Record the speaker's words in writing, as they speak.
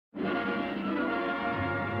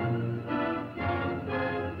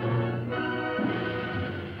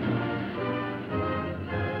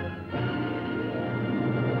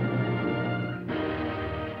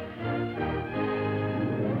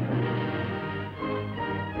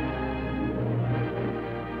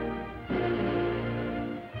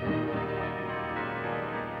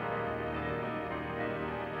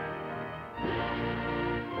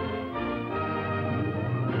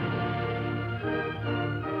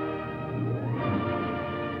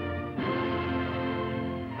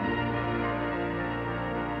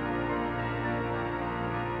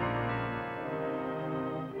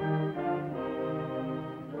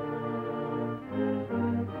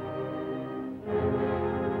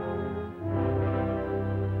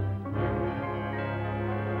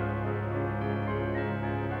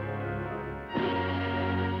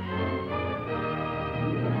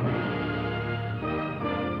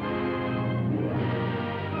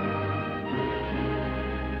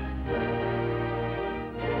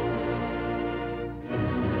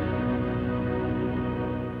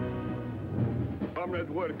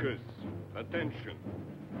Comrade workers, attention.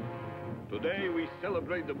 Today we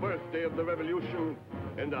celebrate the birthday of the revolution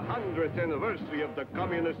and the 100th anniversary of the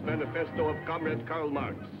Communist Manifesto of Comrade Karl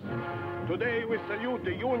Marx. Today we salute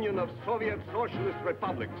the Union of Soviet Socialist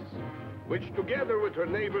Republics, which together with her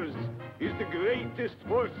neighbors is the greatest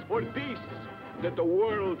force for peace that the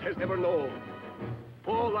world has ever known.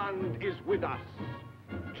 Poland is with us.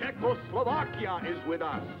 Czechoslovakia is with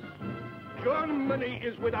us. Germany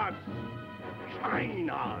is with us.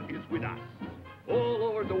 China is with us. All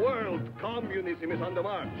over the world, communism is on the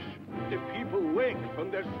march. The people wake from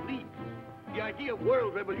their sleep. The idea of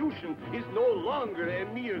world revolution is no longer a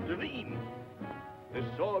mere dream. The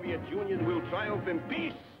Soviet Union will triumph in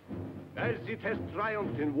peace as it has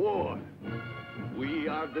triumphed in war. We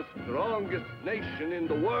are the strongest nation in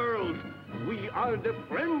the world. We are the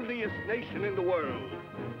friendliest nation in the world.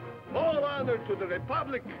 All honor to the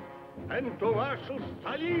Republic and to Marshal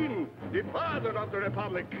Stalin, the father of the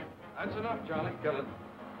Republic. That's enough, Charlie. Kill it.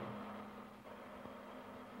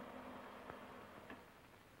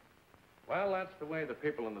 Well, that's the way the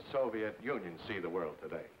people in the Soviet Union see the world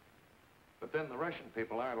today. But then the Russian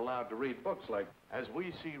people aren't allowed to read books like As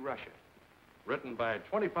We See Russia, written by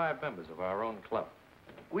 25 members of our own club.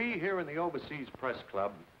 We here in the Overseas Press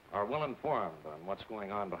Club are well informed on what's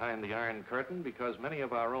going on behind the Iron Curtain because many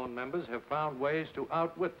of our own members have found ways to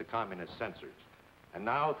outwit the communist censors. And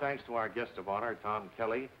now, thanks to our guest of honor, Tom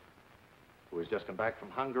Kelly, who has just come back from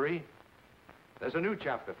Hungary, there's a new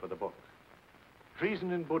chapter for the book.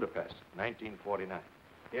 Treason in Budapest, 1949.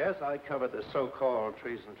 Yes, I covered the so-called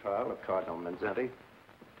treason trial of Cardinal Mindszenty.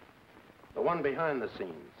 The one behind the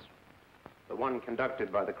scenes. The one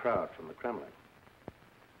conducted by the crowd from the Kremlin.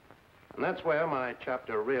 And that's where my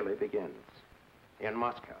chapter really begins, in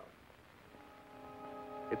Moscow.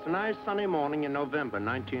 It's a nice sunny morning in November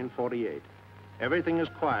 1948. Everything is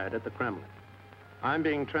quiet at the Kremlin. I'm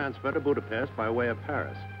being transferred to Budapest by way of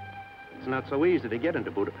Paris. It's not so easy to get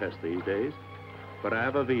into Budapest these days, but I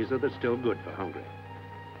have a visa that's still good for Hungary.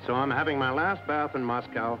 So I'm having my last bath in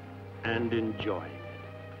Moscow and enjoying it.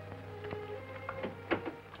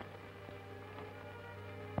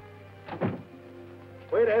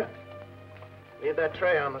 Waiter, leave that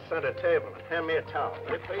tray on the center table and hand me a towel,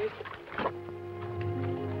 will you please?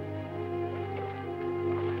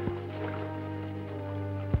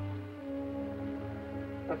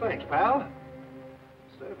 Well, thanks, pal.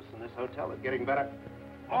 Service in this hotel is getting better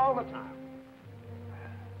all the time.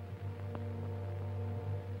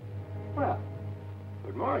 Well,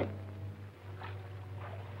 good morning.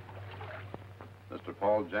 Mr.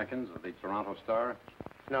 Paul Jenkins of the Toronto Star?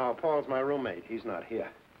 No, Paul's my roommate. He's not here.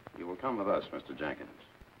 You will come with us, Mr. Jenkins.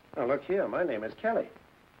 Now, look here. My name is Kelly.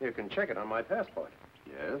 You can check it on my passport.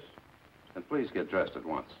 Yes? And please get dressed at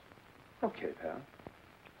once. Okay, pal.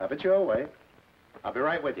 Have it your way. I'll be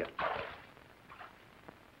right with you.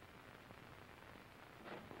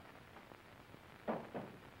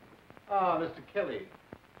 Ah, Mr. Kelly.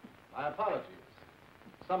 My apologies.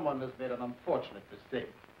 Someone has made an unfortunate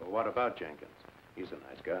mistake. Well, what about Jenkins? He's a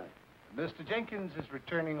nice guy. Mr. Jenkins is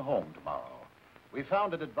returning home tomorrow. We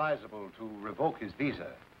found it advisable to revoke his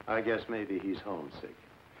visa. I guess maybe he's homesick.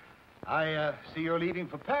 I see you're leaving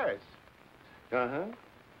for Paris. Uh-huh.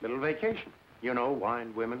 Little vacation. You know,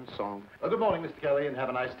 wine, women, song. Well, good morning, Mr. Kelly, and have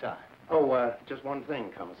a nice time. Oh, just one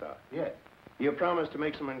thing, Commissar. Yes. You promised to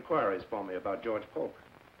make some inquiries for me about George Polk.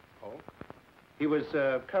 Polk? He was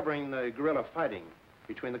covering the guerrilla fighting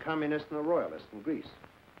between the communists and the royalists in Greece.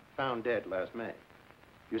 Found dead last May.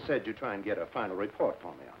 You said you'd try and get a final report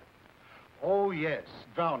for me on it. Oh, yes.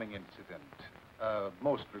 Drowning incident.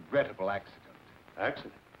 Most regrettable accident.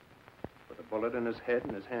 Accident? With a bullet in his head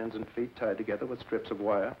and his hands and feet tied together with strips of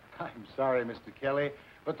wire? I'm sorry, Mr. Kelly,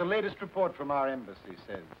 but the latest report from our embassy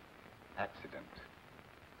says accident.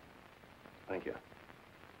 Thank you.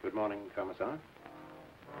 Good morning, Commissar.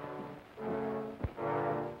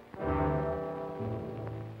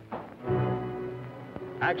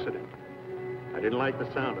 Accident. I didn't like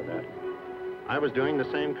the sound of that. I was doing the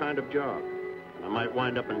same kind of job, and I might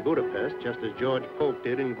wind up in Budapest just as George Polk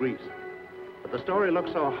did in Greece. But the story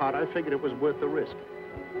looked so hot, I figured it was worth the risk.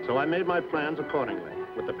 So I made my plans accordingly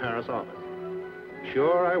with the Paris office.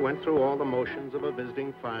 Sure, I went through all the motions of a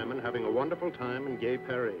visiting fireman having a wonderful time in Gay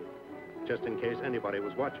Paris, just in case anybody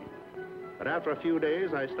was watching. But after a few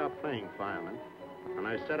days, I stopped playing fireman, and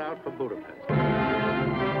I set out for Budapest.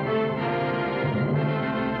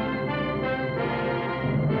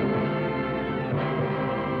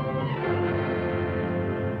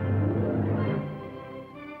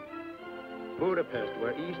 Budapest,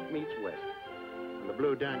 where East meets West. And the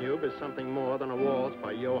Blue Danube is something more than a waltz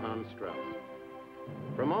by Johann Strauss.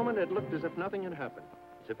 For a moment, it looked as if nothing had happened,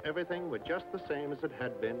 as if everything were just the same as it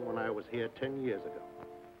had been when I was here 10 years ago.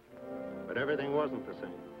 But everything wasn't the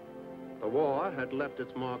same. The war had left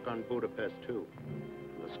its mark on Budapest, too.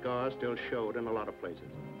 And the scars still showed in a lot of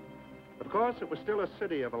places. Of course, it was still a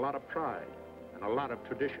city of a lot of pride and a lot of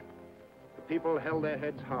tradition. The people held their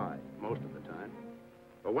heads high most of the time.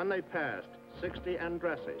 But when they passed 60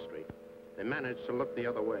 Andrasse Street, they managed to look the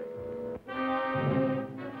other way.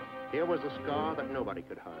 Here was a scar that nobody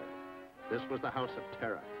could hide. This was the house of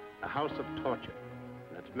terror, a house of torture,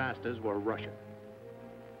 and its masters were Russia.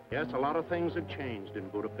 Yes, a lot of things had changed in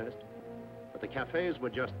Budapest, but the cafes were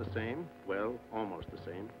just the same, well, almost the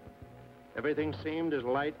same. Everything seemed as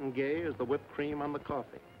light and gay as the whipped cream on the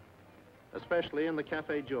coffee, especially in the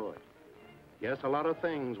Café George. Yes, a lot of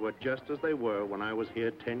things were just as they were when I was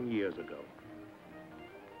here 10 years ago.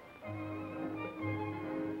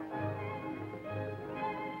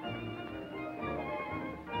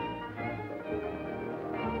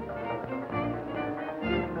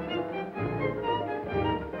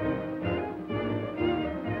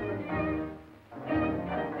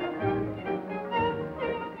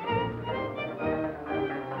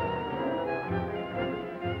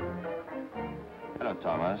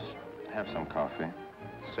 Thomas, have some coffee.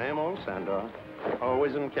 Same old Sandor,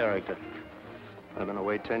 always in character. I've been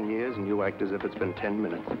away 10 years, and you act as if it's been 10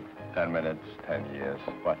 minutes. 10 minutes, 10 years.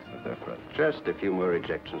 What's the difference? Just a few more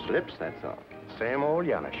ejection slips, that's all. Same old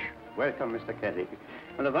Janusz. Welcome, Mr. Kelly.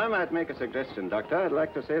 And if I might make a suggestion, Doctor, I'd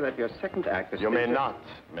like to say that your second act is... You may not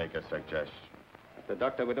make a suggestion. If the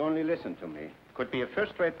doctor would only listen to me. Could be a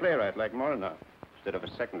first-rate playwright like Molnar, instead of a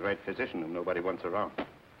second-rate physician whom nobody wants around.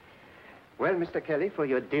 Well, Mr. Kelly, for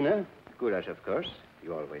your dinner, goulash, of course.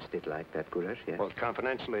 You always did like that goulash, yes? Well,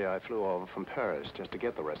 confidentially, I flew over from Paris just to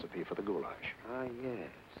get the recipe for the goulash. Ah, yes.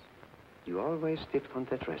 You always did want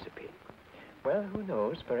that recipe. Well, who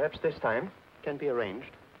knows? Perhaps this time can be arranged.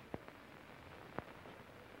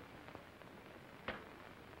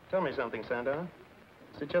 Tell me something, Sandor.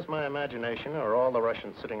 Is it just my imagination, or are all the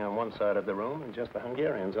Russians sitting on one side of the room and just the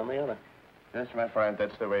Hungarians on the other? Yes, my friend,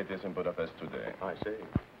 that's the way it is in Budapest today. I see.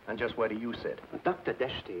 And just where do you sit? Dr.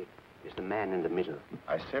 Deshti is the man in the middle.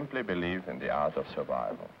 I simply believe in the art of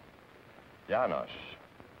survival. Janos,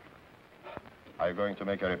 are you going to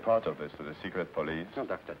make a report of this to the secret police? No,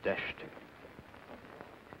 Dr. Deshti.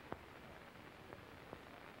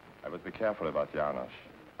 I would be careful about Janos.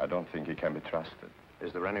 I don't think he can be trusted.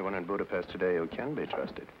 Is there anyone in Budapest today who can be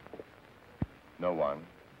trusted? No one,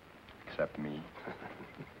 except me.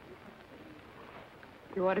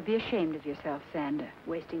 You ought to be ashamed of yourself, Sander,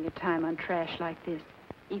 wasting your time on trash like this.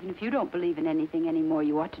 Even if you don't believe in anything anymore,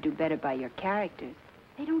 you ought to do better by your characters.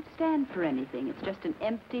 They don't stand for anything. It's just an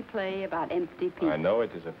empty play about empty people. I know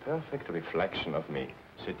it is a perfect reflection of me.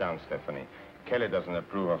 Sit down, Stephanie. Kelly doesn't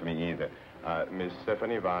approve of me either. Miss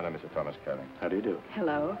Stephanie Varna, Mr. Thomas Kelly. How do you do?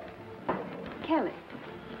 Hello. Kelly.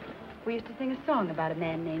 We used to sing a song about a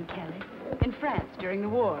man named Kelly in France during the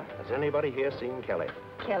war. Has anybody here seen Kelly?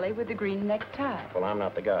 Kelly with the green necktie. Well, I'm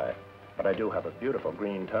not the guy, but I do have a beautiful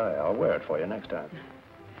green tie. I'll wear it for you next time.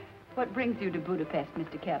 What brings you to Budapest,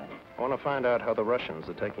 Mr. Kelly? I want to find out how the Russians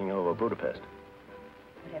are taking over Budapest.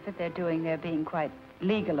 Whatever they're doing, they're being quite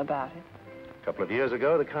legal about it. A couple of years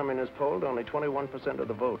ago, the communists polled only 21% of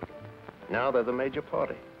the vote. Now they're the major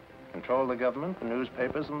party. Control the government, the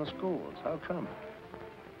newspapers, and the schools. How come?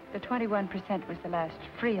 The 21% was the last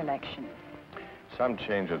free election. Some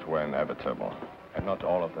changes were inevitable, and not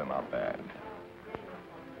all of them are bad.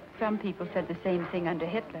 Some people said the same thing under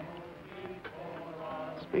Hitler.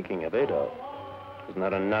 Speaking of Adolf, isn't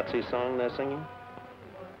that a Nazi song they're singing?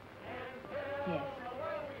 Yes.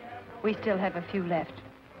 We still have a few left.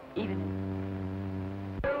 Even...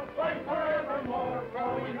 We'll fight forevermore,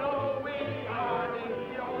 for we know we are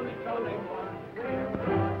the only telling one.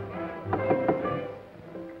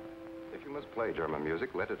 If you must play German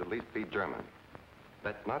music, let it at least be German.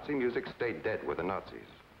 Let Nazi music stay dead with the Nazis.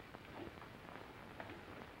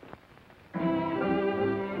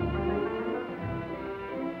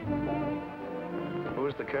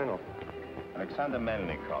 Who's the colonel? Alexander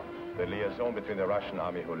Melnikov, the liaison between the Russian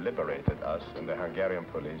army who liberated us and the Hungarian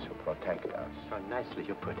police who protect us. How nicely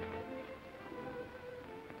you put it.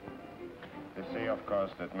 They say, of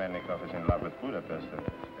course, that Melnikov is in love with Budapest, and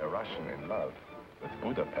a Russian in love with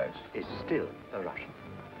Budapest Is still a Russian.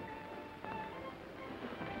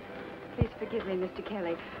 Please forgive me, Mr.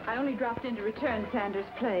 Kelly. I only dropped in to return Sanders'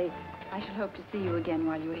 play. I shall hope to see you again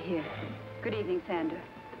while you are here. Good evening, Sander.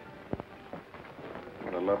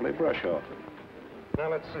 What a lovely brush off. Now,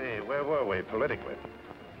 let's see. Where were we politically?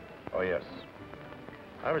 Oh, yes.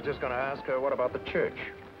 I was just going to ask her, what about the church?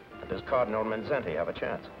 Does Cardinal Mindszenty have a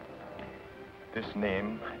chance? This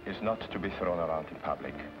name is not to be thrown around in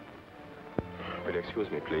public. Will you excuse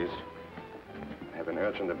me, please? I have an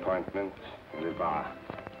urgent appointment in the bar.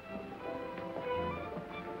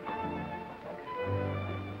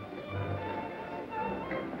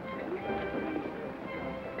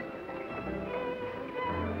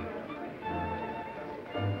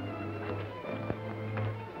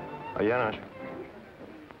 Janos.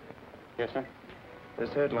 Yes, sir? This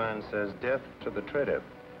headline says, death to the traitor.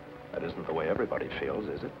 That isn't the way everybody feels,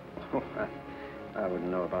 is it? Oh, I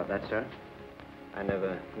wouldn't know about that, sir. I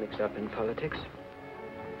never mix up in politics.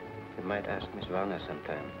 You might ask Miss Varna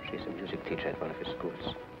sometime. She's a music teacher at one of his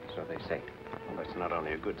schools. So they say. Well, that's not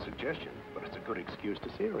only a good suggestion, but it's a good excuse to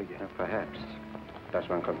see her again. Perhaps. Does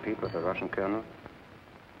one compete with a Russian colonel?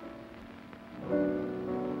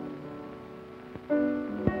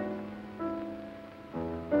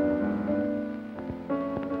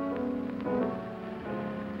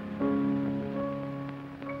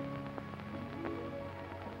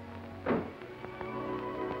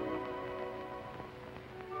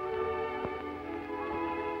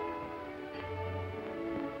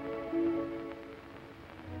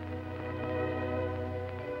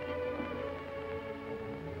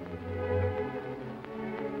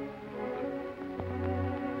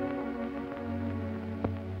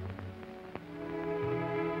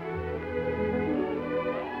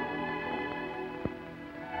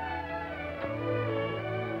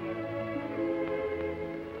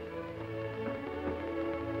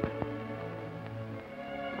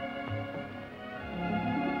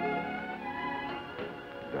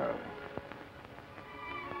 Darling.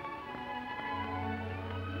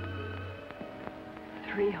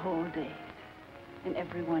 3 whole days, and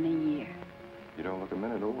every one a year. You don't look a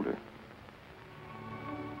minute older.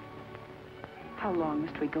 How long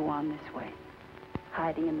must we go on this way?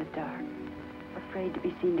 Hiding in the dark, afraid to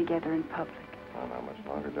be seen together in public. Oh, not much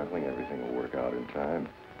longer, darling. Everything will work out in time.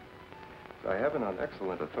 I have it on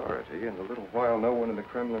excellent authority. In a little while, no one in the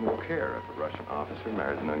Kremlin will care if a Russian officer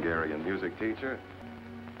marries an Hungarian music teacher.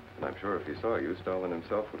 And I'm sure if he saw you, Stalin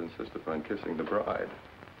himself would insist upon kissing the bride.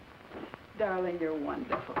 Darling, you're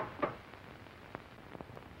wonderful.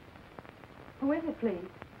 Who is it, please?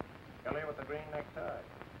 Kelly with the green necktie.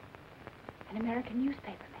 An American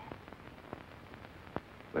newspaper man.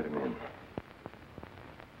 Let him in.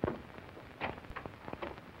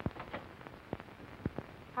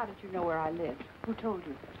 How did you know where I lived? Who told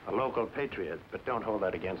you? A local patriot, but don't hold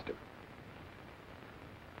that against him.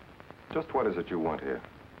 Just what is it you want here?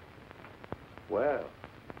 Well,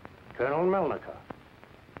 Colonel Melnikov.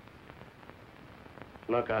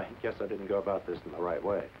 Look, I guess I didn't go about this in the right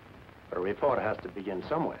way. But a reporter has to begin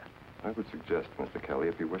somewhere. I would suggest, Mr. Kelly,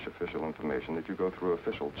 if you wish official information, that you go through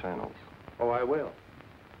official channels. Oh, I will.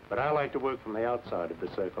 But I like to work from the outside of the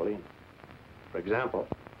circle in. For example,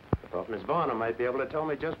 I thought Miss Varna might be able to tell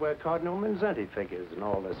me just where Cardinal Mindszenty figures in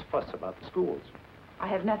all this fuss about the schools. I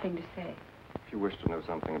have nothing to say. If you wish to know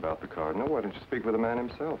something about the Cardinal, why don't you speak with the man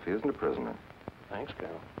himself? He isn't a prisoner. Thanks,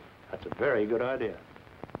 Colonel. That's a very good idea.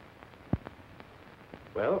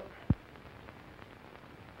 Well,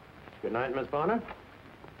 good night, Miss Varna.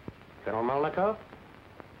 Colonel Melnikov,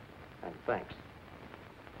 and thanks.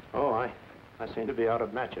 Oh, I seem to be out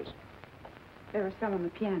of matches. There are some on the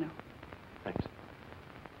piano. Thanks.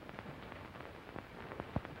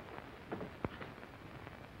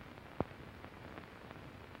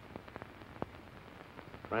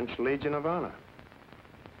 French Legion of Honor.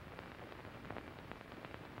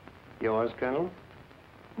 Yours, Colonel?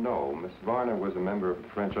 No, Miss Varna was a member of the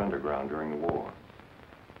French underground during the war.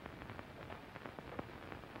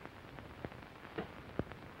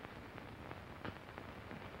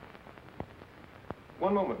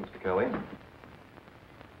 One moment, Mr. Kelly.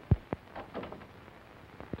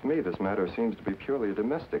 To me, this matter seems to be purely a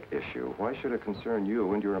domestic issue. Why should it concern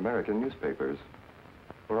you and your American newspapers?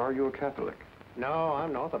 Or are you a Catholic? No,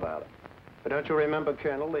 I'm north about it. But don't you remember,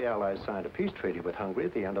 Colonel, the Allies signed a peace treaty with Hungary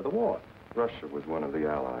at the end of the war? Russia was one of the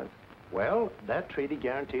Allies. Well, that treaty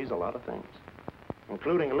guarantees a lot of things,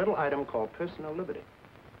 including a little item called personal liberty.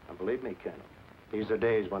 And believe me, Colonel, these are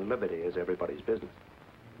days when liberty is everybody's business.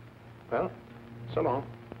 Well, so long.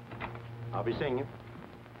 I'll be seeing you.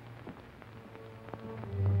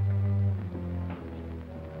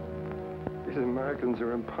 These Americans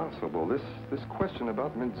are impossible. This question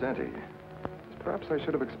about Mindszenty. Perhaps I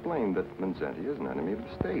should have explained that Mindszenty is an enemy of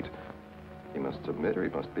the state. He must submit or he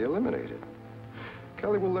must be eliminated.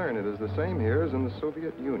 Kelly will learn it is the same here as in the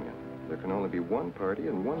Soviet Union. There can only be one party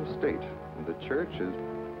and one state, and the church is...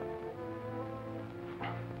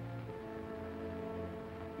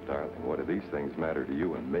 darling, what do these things matter to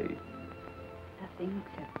you and me? Nothing,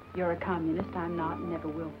 except you're a communist. I'm not and never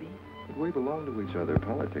will be. But we belong to each other.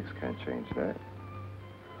 Politics can't change that.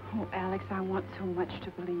 Oh, Alex, I want so much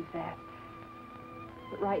to believe that.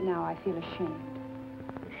 But right now, I feel ashamed.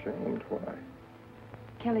 Ashamed? Why?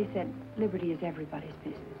 Kelly said liberty is everybody's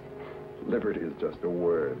business. Liberty is just a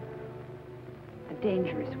word. A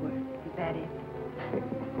dangerous word. Is that it?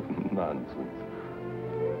 Nonsense.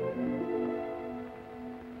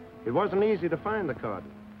 It wasn't easy to find the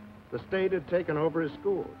Cardinal. The state had taken over his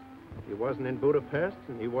schools. He wasn't in Budapest,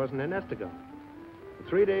 and he wasn't in Esztergom.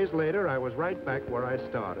 3 days later, I was right back where I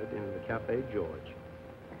started, in the Café George.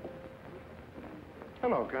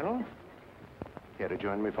 Hello, Colonel. Care to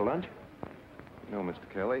join me for lunch? No, Mr.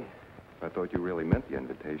 Kelly. If I thought you really meant the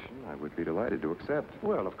invitation, I would be delighted to accept.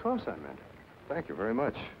 Well, of course I meant it. Thank you very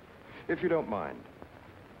much. If you don't mind,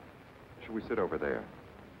 shall we sit over there?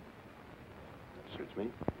 Suits me.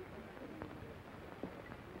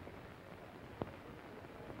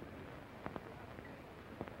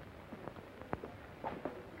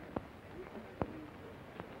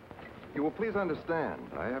 You will please understand,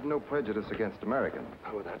 I have no prejudice against Americans.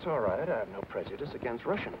 Oh, that's all right. I have no prejudice against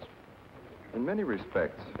Russians. In many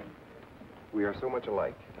respects, we are so much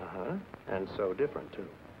alike. Uh-huh. And so different, too.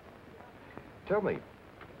 Tell me,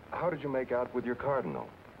 how did you make out with your cardinal?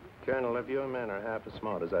 Colonel, if your men are half as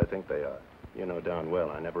smart as I think they are, you know darn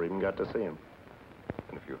well I never even got to see him.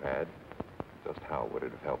 And if you had, just how would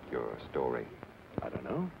it have helped your story? I don't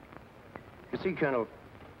know. You see, Colonel,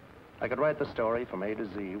 I could write the story from A to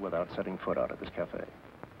Z without setting foot out of this cafe.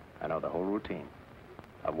 I know the whole routine.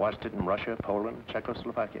 I've watched it in Russia, Poland,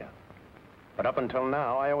 Czechoslovakia. But up until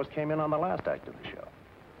now, I always came in on the last act of the show.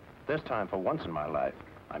 This time, for once in my life,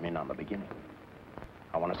 I'm in on the beginning.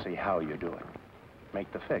 I want to see how you're doing.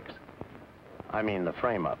 Make the fix. I mean the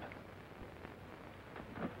frame-up.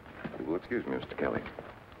 You will excuse me, Mr. Kelly.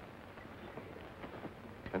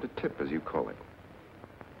 And a tip, as you call it.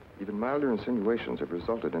 Even milder insinuations have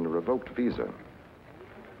resulted in a revoked visa.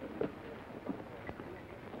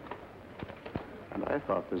 And I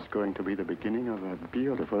thought this was going to be the beginning of a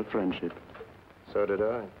beautiful friendship. So did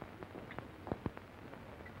I.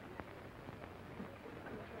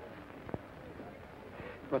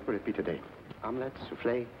 What will it be today? Omelette,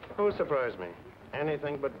 souffle? Oh, surprise me.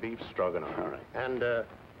 Anything but beef stroganoff. All right. And,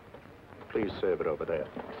 please serve it over there.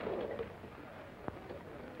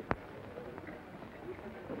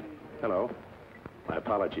 Hello. My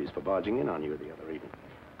apologies for barging in on you the other evening.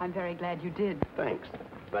 I'm very glad you did. Thanks.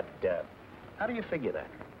 But, how do you figure that?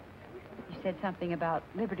 You said something about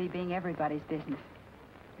liberty being everybody's business.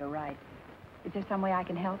 You're right. Is there some way I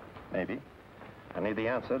can help? Maybe. I need the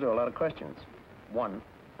answer to a lot of questions. One,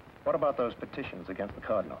 what about those petitions against the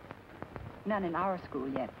Cardinal? None in our school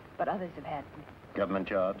yet, but others have had them. Government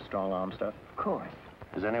jobs, strong-arm stuff? Of course.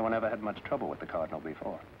 Has anyone ever had much trouble with the Cardinal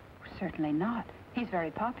before? Certainly not. He's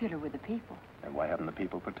very popular with the people. Then why haven't the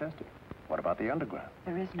people protested? What about the underground?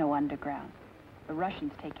 There is no underground. The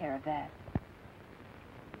Russians take care of that.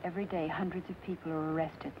 Every day, hundreds of people are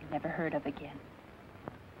arrested and never heard of again.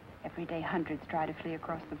 Every day, hundreds try to flee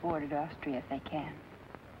across the border to Austria if they can.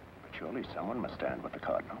 But surely someone must stand with the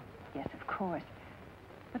Cardinal. Yes, of course.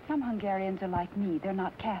 But some Hungarians are like me. They're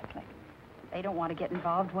not Catholic. They don't want to get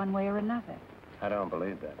involved one way or another. I don't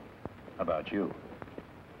believe that. How about you?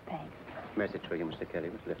 Thanks. Message for you, Mr. Kelly,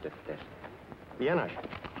 was left at the desk. Yanush.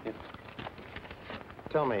 Yes.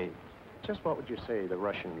 Tell me, just what would you say the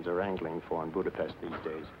Russians are angling for in Budapest these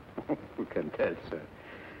days? Who can tell, sir?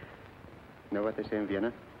 You know what they say in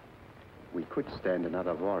Vienna? We could stand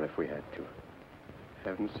another war if we had to.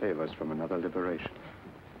 Heaven save us from another liberation.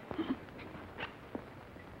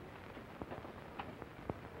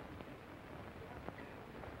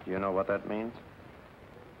 Do you know what that means?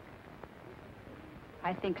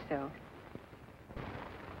 I think so.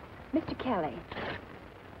 Mr. Kelly,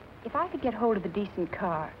 if I could get hold of a decent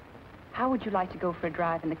car, how would you like to go for a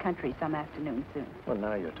drive in the country some afternoon soon? Well,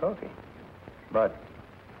 now you're talking. But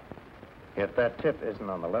if that tip isn't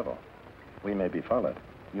on the level, we may be followed.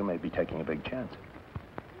 You may be taking a big chance.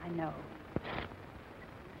 I know.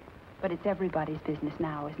 But it's everybody's business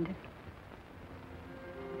now, isn't it?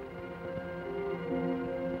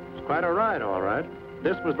 It's quite a ride, all right.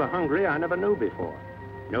 This was the Hungary I never knew before.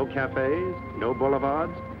 No cafes, no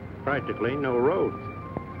boulevards, practically no roads.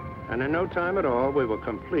 And in no time at all, we were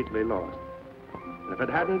completely lost. And if it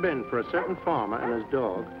hadn't been for a certain farmer and his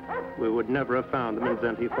dog, we would never have found the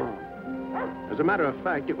Mindszenty farm. As a matter of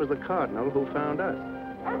fact, it was the Cardinal who found us.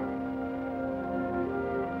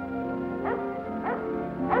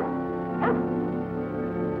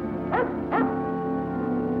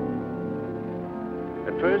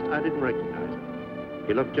 At first, I didn't recognize him.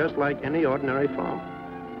 He looked just like any ordinary farmer.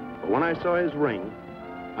 But when I saw his ring,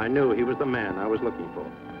 I knew he was the man I was looking for.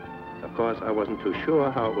 Of course, I wasn't too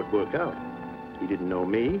sure how it would work out. He didn't know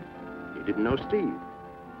me. He didn't know Steve.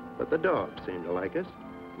 But the dog seemed to like us,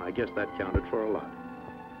 and I guess that counted for a lot.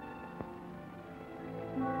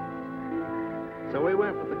 So we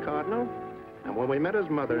went with the Cardinal, and when we met his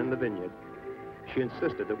mother in the vineyard, she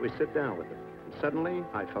insisted that we sit down with her. And suddenly,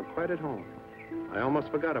 I felt quite at home. I almost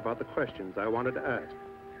forgot about the questions I wanted to ask.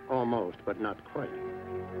 Almost, but not quite.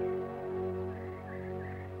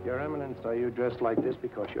 Your Eminence, are you dressed like this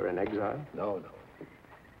because you're in exile? No, no.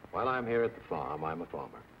 While I'm here at the farm, I'm a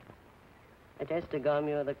farmer. I just gone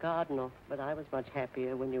you were the Cardinal, but I was much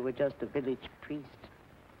happier when you were just a village priest.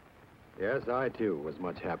 Yes, I, too, was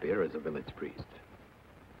much happier as a village priest.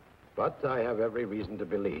 But I have every reason to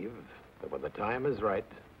believe that when the time is right,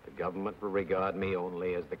 the government will regard me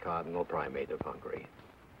only as the Cardinal Primate of Hungary.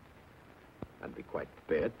 And be quite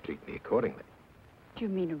prepared to treat me accordingly. Do you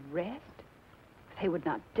mean arrest? They would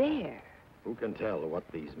not dare. Who can tell what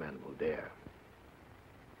these men will dare?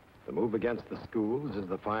 The move against the schools is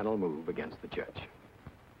the final move against the church.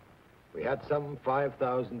 We had some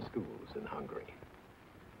 5,000 schools in Hungary.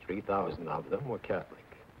 3,000 of them were Catholic.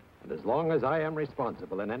 And as long as I am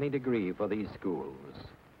responsible in any degree for these schools,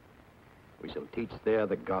 we shall teach there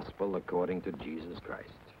the gospel according to Jesus Christ.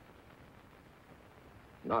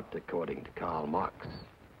 Not according to Karl Marx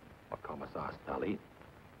or Commissar Stalin.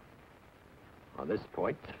 On this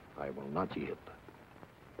point, I will not yield.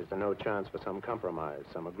 Is there no chance for some compromise,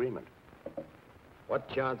 some agreement? What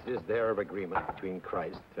chance is there of agreement between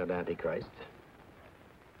Christ and Antichrist?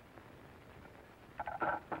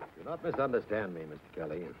 Do not misunderstand me, Mr.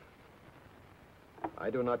 Kelly. I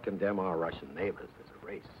do not condemn our Russian neighbors as a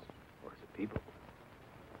race or as a people.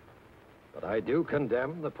 But I do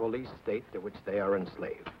condemn the police state to which they are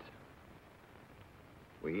enslaved.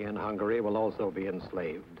 We in Hungary will also be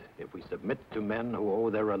enslaved if we submit to men who owe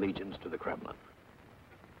their allegiance to the Kremlin.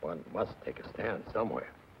 One must take a stand somewhere.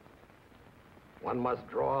 One must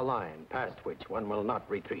draw a line past which one will not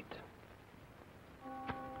retreat.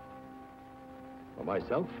 For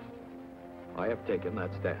myself, I have taken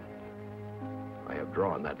that stand. I have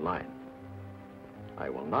drawn that line. I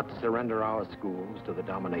will not surrender our schools to the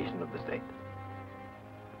domination of the state.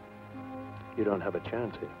 You don't have a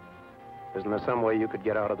chance here. Isn't there some way you could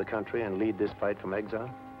get out of the country and lead this fight from exile?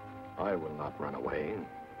 I will not run away.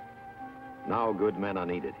 Now good men are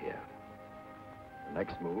needed here. The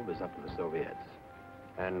next move is up to the Soviets.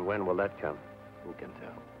 And when will that come? Who can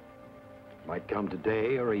tell? It might come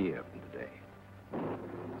today or a year from today.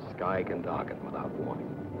 The sky can darken without warning.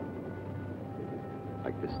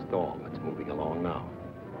 Like this storm that's moving along now.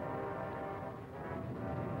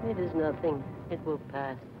 It is nothing. It will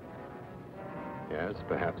pass. Yes,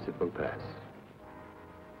 perhaps it will pass.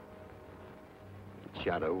 Its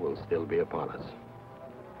shadow will still be upon us.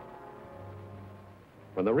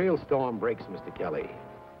 When the real storm breaks, Mr. Kelly,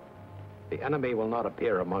 the enemy will not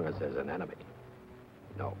appear among us as an enemy.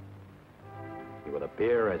 No. He will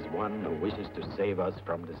appear as one who wishes to save us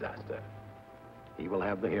from disaster. He will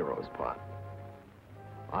have the hero's part.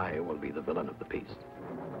 I will be the villain of the piece.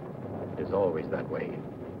 It is always that way.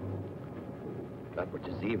 That which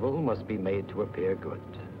is evil must be made to appear good.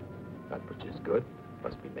 That which is good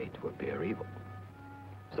must be made to appear evil.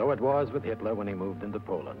 So it was with Hitler when he moved into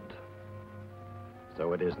Poland.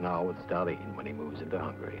 So it is now with Stalin when he moves into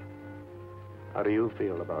Hungary. How do you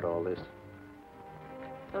feel about all this?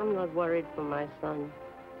 I'm not worried for my son.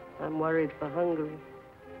 I'm worried for Hungary.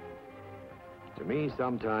 To me,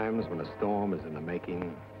 sometimes when a storm is in the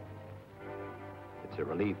making, it's a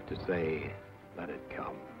relief to say, let it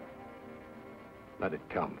come. Let it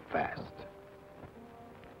come fast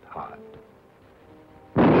and hard.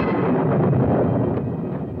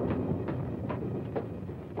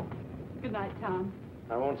 Good night, Tom.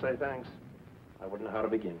 I won't say thanks. I wouldn't know how to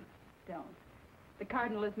begin. Don't. The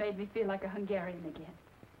Cardinal has made me feel like a Hungarian again.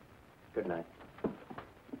 Good night.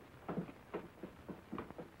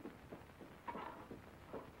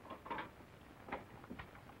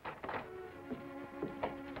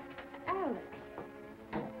 Alex.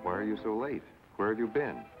 Why are you so late? Where have you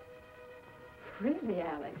been? Really,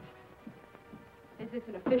 Alex? Is this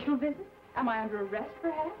an official visit? Am I under arrest,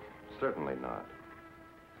 perhaps? Certainly not.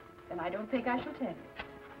 Then I don't think I shall tell you.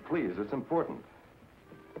 Please, it's important.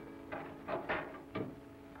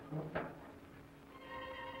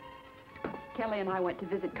 Kelly and I went to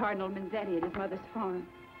visit Cardinal Mindszenty at his mother's farm.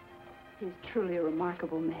 He's truly a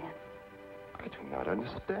remarkable man. I do not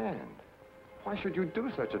understand. Why should you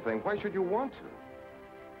do such a thing? Why should you want to?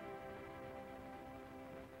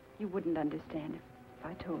 You wouldn't understand him. if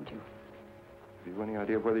I told you. Have you any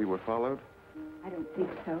idea whether you were followed? I don't think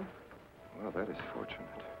so. Well, that is fortunate.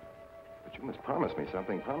 But you must promise me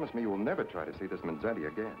something. Promise me you will never try to see this Mindszenty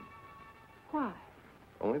again. Why?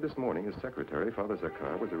 Only this morning, his secretary, Father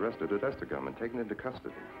Zakar, was arrested at Estegum and taken into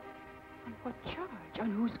custody. On what charge?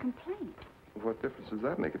 On whose complaint? What difference does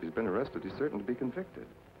that make? If he's been arrested, he's certain to be convicted.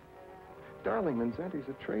 Darling, Mindzenty's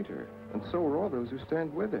a traitor, and so are all those who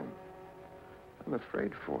stand with him. I'm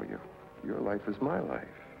afraid for you. Your life is my life.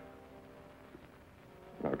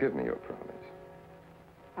 Now, give me your promise.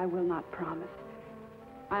 I will not promise.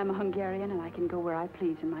 I am a Hungarian, and I can go where I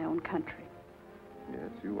please in my own country.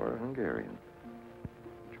 Yes, you are a Hungarian.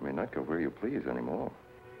 But you may not go where you please anymore.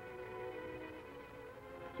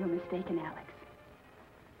 You're mistaken, Alex.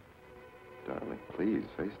 Darling, please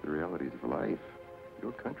face the realities of life.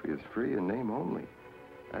 Your country is free in name only.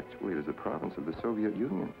 Actually, it is a province of the Soviet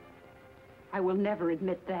Union. I will never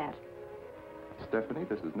admit that. Stephanie,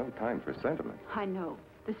 this is no time for sentiment. I know.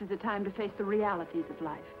 This is the time to face the realities of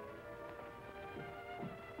life.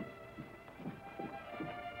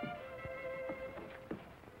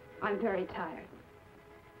 I'm very tired.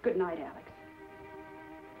 Good night, Alex.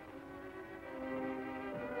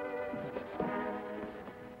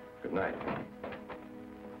 Good night.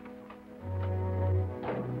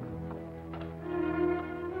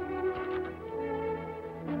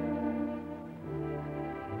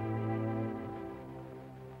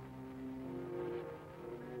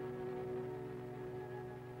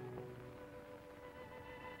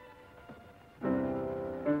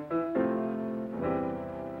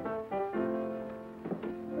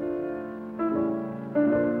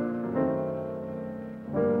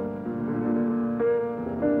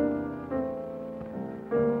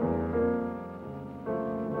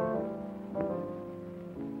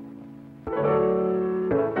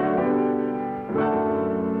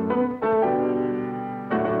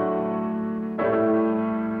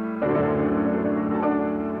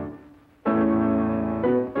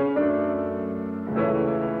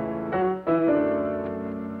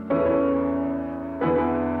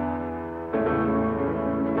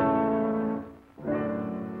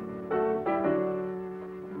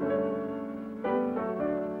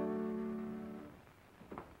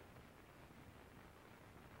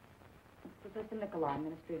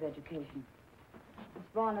 Ministry of Education. Miss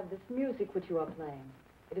Varna, this music which you are playing,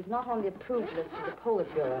 it is not on the approved list of the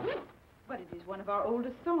Politburo. But it is one of our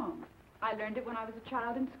oldest songs. I learned it when I was a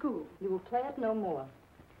child in school. You will play it no more.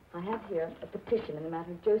 I have here a petition in the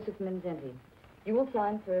matter of Joseph Mindszenty. You will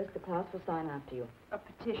sign first, the class will sign after you. A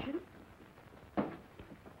petition?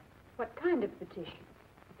 What kind of petition?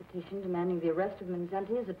 A petition demanding the arrest of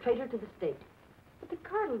Mindszenty as a traitor to the state. But the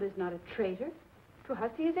Cardinal is not a traitor. To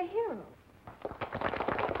us, he is a hero.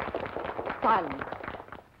 Silence.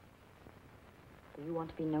 Do you want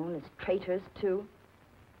to be known as traitors, too?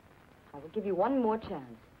 I will give you one more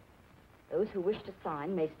chance. Those who wish to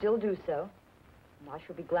sign may still do so, and I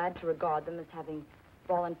shall be glad to regard them as having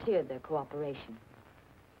volunteered their cooperation.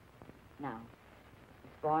 Now,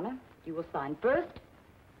 Miss Varna, you will sign first,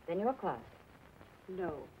 then your class.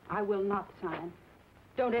 No, I will not sign.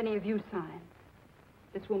 Don't any of you sign.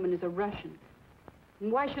 This woman is a Russian.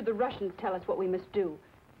 And why should the Russians tell us what we must do?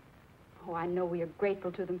 Oh, I know we are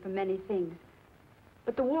grateful to them for many things.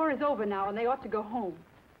 But the war is over now, and they ought to go home.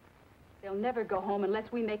 They'll never go home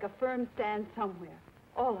unless we make a firm stand somewhere.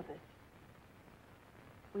 All of us.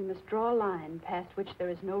 We must draw a line past which there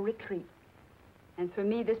is no retreat. And for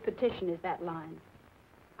me, this petition is that line.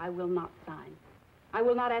 I will not sign. I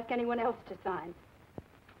will not ask anyone else to sign.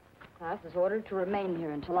 Class is ordered to remain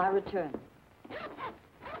here until I return.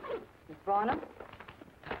 Miss Varna,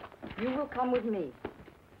 you will come with me.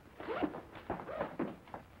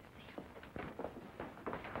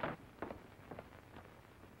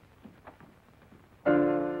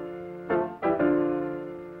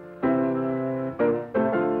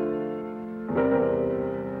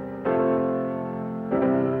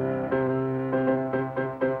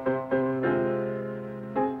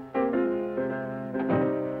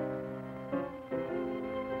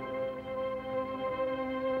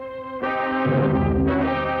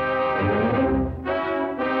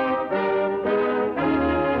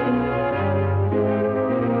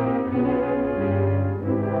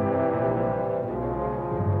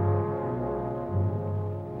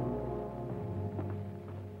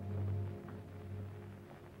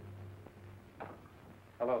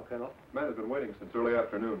 Since early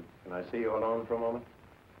afternoon. Can I see you alone for a moment?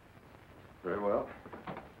 Very well.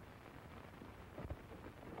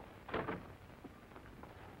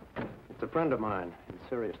 It's a friend of mine in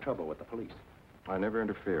serious trouble with the police. I never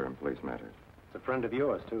interfere in police matters. It's a friend of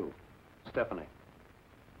yours, too. Stephanie.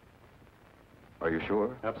 Are you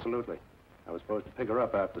sure? Absolutely. I was supposed to pick her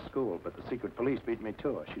up after school, but the secret police beat me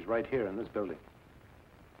to her. She's right here in this building.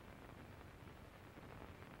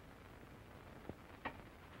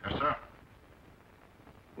 Yes, sir.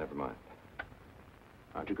 Never mind.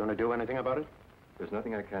 Aren't you going to do anything about it? There's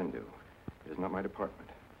nothing I can do. It is not my department.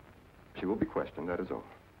 She will be questioned, that is all.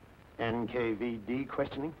 NKVD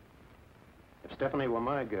questioning? If Stephanie were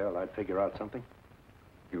my girl, I'd figure out something.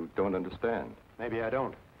 You don't understand. Maybe I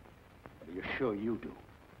don't. But are you sure you do?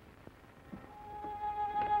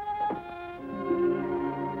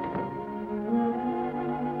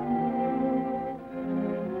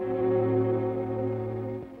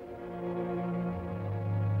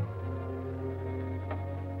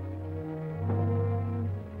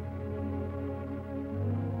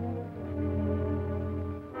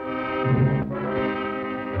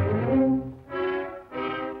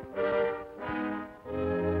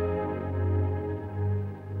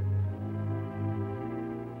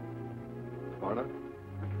 Varna,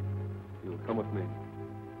 you'll come with me.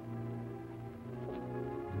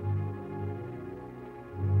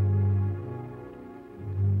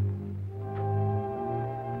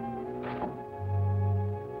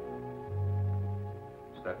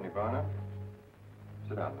 Stephanie Varna?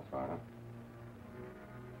 Sit down, Miss Varna.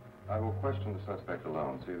 I will question the suspect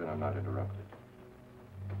alone, see that I'm not interrupted.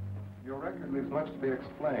 Your record leaves much to be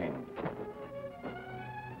explained.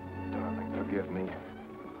 Darling, forgive me.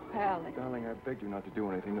 Alex. Darling, I begged you not to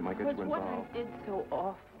do anything that might get you involved. What I did so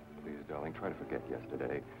awful. Please, darling, try to forget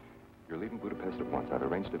yesterday. You're leaving Budapest at once. I've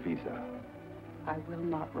arranged a visa. I will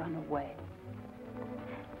not run away.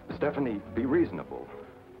 Stephanie, be reasonable.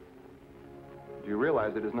 Do you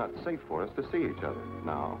realize it is not safe for us to see each other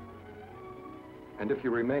now? And if you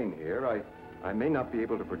remain here, I may not be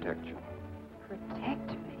able to protect you. Protect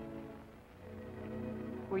me?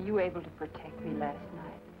 Were you able to protect me last night?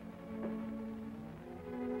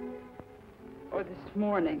 Or this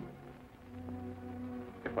morning?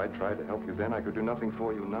 If I tried to help you then, I could do nothing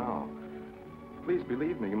for you now. Please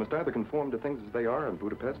believe me, you must either conform to things as they are in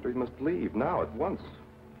Budapest, or you must leave, now, at once.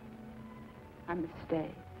 I must stay.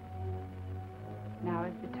 Now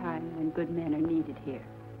is the time when good men are needed here.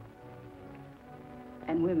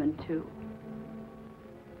 And women, too.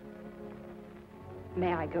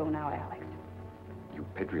 May I go now, Alex? You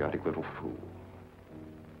patriotic little fool.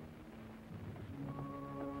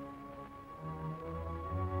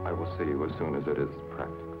 I will see you as soon as it is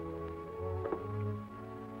practical.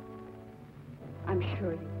 I'm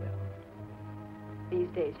sure you will. These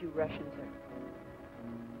days, you Russians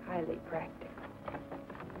are highly practical.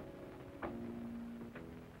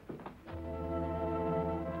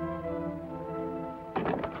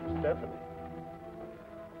 Stephanie.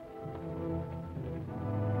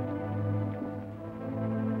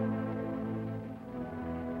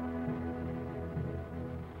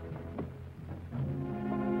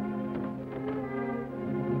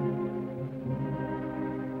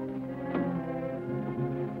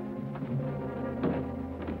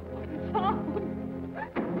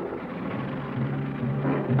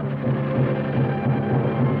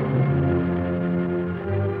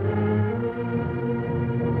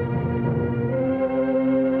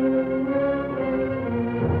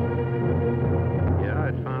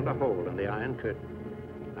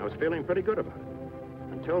 I was feeling pretty good about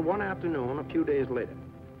it, until one afternoon, a few days later.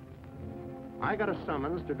 I got a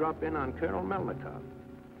summons to drop in on Colonel Melnikov.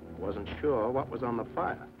 Wasn't sure what was on the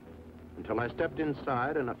fire, until I stepped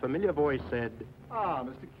inside and a familiar voice said, "Ah,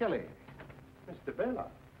 Mr. Kelly. Mr. Bela.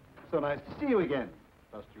 So nice to see you again.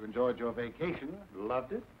 Trust you enjoyed your vacation.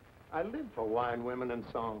 Loved it. I live for wine, women, and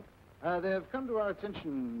song. There have come to our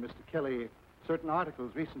attention, Mr. Kelly, certain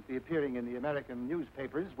articles recently appearing in the American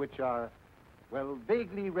newspapers which are, well,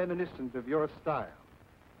 vaguely reminiscent of your style.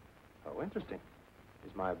 Oh, interesting.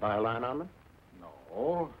 Is my byline on them?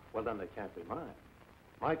 No. Well, then they can't be mine.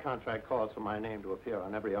 My contract calls for my name to appear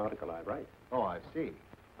on every article I write. Oh, I see.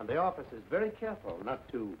 And the office is very careful not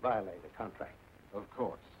to violate a contract. Of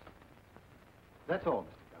course. That's all,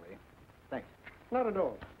 Mr. Kelly. Thank you. Not at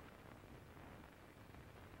all.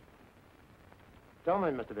 Tell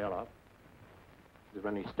me, Mr. Beloff, is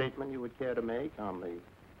there any statement you would care to make on the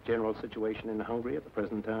general situation in Hungary at the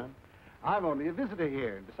present time? I'm only a visitor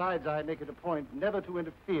here, and besides, I make it a point never to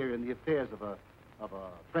interfere in the affairs of a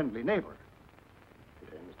friendly neighbor.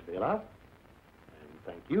 Okay, Mr. Beloff, and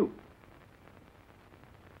thank you.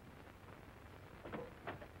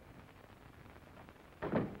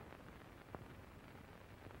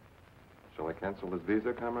 Shall I cancel this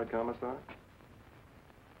visa, Comrade Commissar?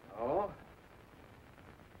 No.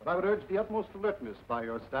 But I would urge the utmost alertness by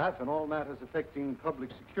your staff in all matters affecting public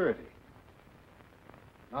security.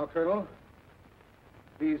 Now, Colonel,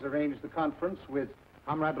 please arrange the conference with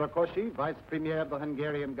Comrade Rakosi, Vice Premier of the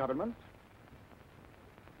Hungarian government,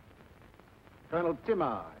 Colonel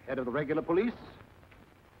Timar, head of the regular police,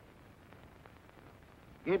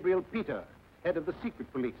 Gabriel Peter, head of the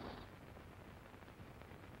secret police.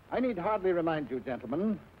 I need hardly remind you,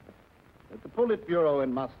 gentlemen, that the Politburo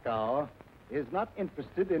in Moscow is not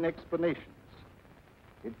interested in explanations.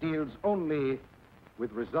 It deals only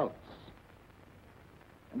with results.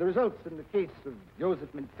 And the results in the case of Joseph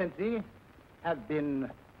Mindszenty have been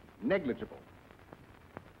negligible.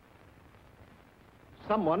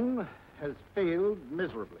 Someone has failed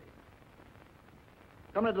miserably.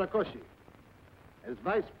 Comrade Rakosi, as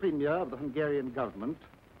Vice Premier of the Hungarian government,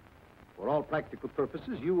 for all practical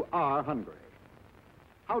purposes, you are Hungary.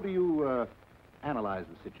 How do you analyze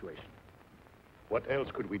the situation? What else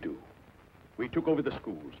could we do? We took over the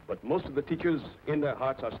schools, but most of the teachers, in their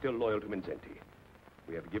hearts, are still loyal to Mindszenty.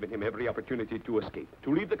 We have given him every opportunity to escape,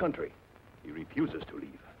 to leave the country. He refuses to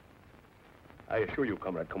leave. I assure you,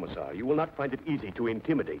 Comrade Commissar, you will not find it easy to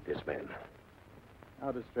intimidate this man.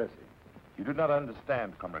 How distressing. You do not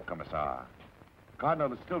understand, Comrade Commissar. The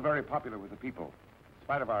Cardinal is still very popular with the people, in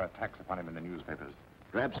spite of our attacks upon him in the newspapers.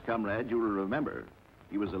 Perhaps, comrade, you will remember,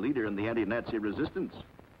 he was a leader in the anti-Nazi resistance.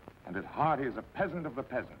 And at heart, he is a peasant of the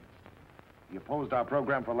peasants. He opposed our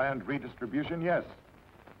program for land redistribution, yes,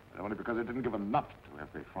 but only because it didn't give enough to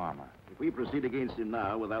every farmer. If we proceed against him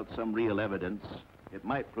now without some real evidence, it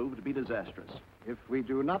might prove to be disastrous. If we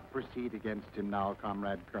do not proceed against him now,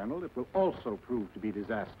 Comrade Colonel, it will also prove to be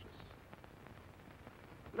disastrous.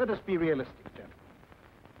 Let us be realistic, gentlemen.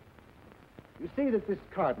 You say that this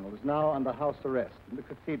cardinal is now under house arrest in the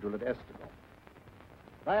cathedral at Esztergom.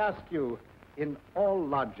 I ask you, in all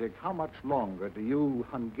logic, how much longer do you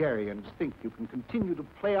Hungarians think you can continue to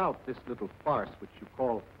play out this little farce which you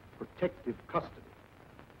call protective custody?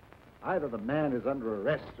 Either the man is under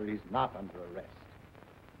arrest or he's not under arrest.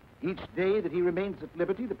 Each day that he remains at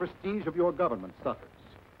liberty, the prestige of your government suffers.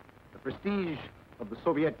 The prestige of the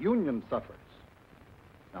Soviet Union suffers.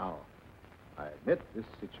 Now, I admit this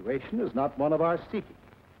situation is not one of our seeking.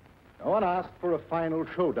 No one asked for a final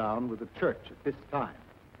showdown with the church at this time.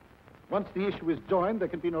 Once the issue is joined, there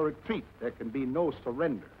can be no retreat. There can be no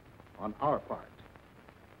surrender on our part.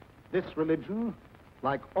 This religion,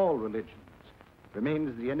 like all religions,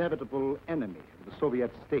 remains the inevitable enemy of the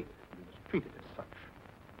Soviet state and is treated as such.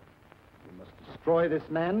 We must destroy this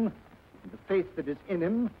man and the faith that is in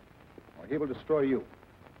him, or he will destroy you.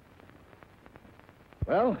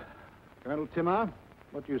 Well, Colonel Timar,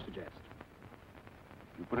 what do you suggest?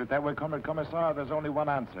 If you put it that way, Comrade Commissar, there's only one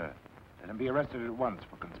answer. Let him be arrested at once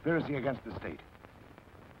for conspiracy against the state.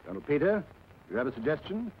 Colonel Peter, do you have a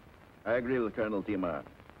suggestion? I agree with Colonel Timar.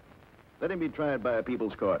 Let him be tried by a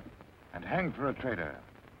people's court. And hanged for a traitor.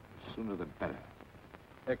 Sooner the better.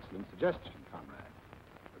 Excellent suggestion, comrade.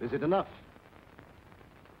 But is it enough?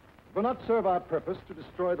 It will not serve our purpose to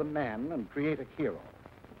destroy the man and create a hero.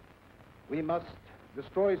 We must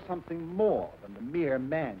destroy something more than the mere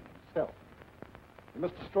man himself. We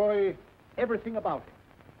must destroy everything about him.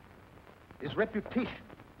 His reputation.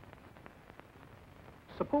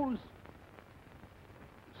 Suppose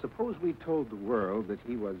we told the world that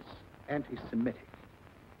he was anti-Semitic.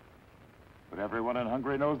 But everyone in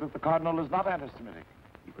Hungary knows that the Cardinal is not anti-Semitic.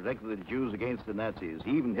 He protected the Jews against the Nazis.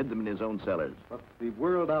 He even hid them in his own cellars. But the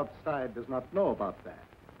world outside does not know about that.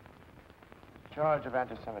 The charge of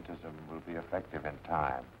anti-Semitism will be effective in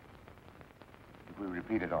time. If we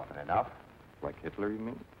repeat it often enough. Like Hitler, you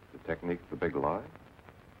mean? The technique of the big lie?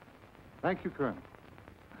 Thank you, Colonel.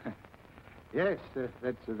 Yes,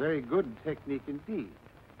 that's a very good technique indeed.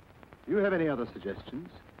 Do you have any other suggestions?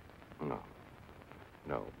 No.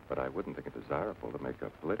 No, but I wouldn't think it desirable to make a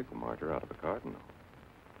political martyr out of a cardinal,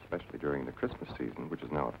 especially during the Christmas season, which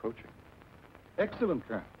is now approaching. Excellent,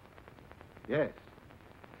 Colonel. Yes.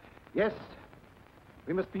 Yes,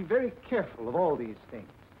 we must be very careful of all these things.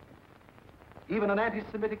 Even an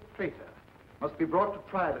anti-Semitic traitor must be brought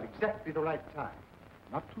to trial at exactly the right time.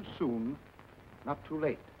 Not too soon, not too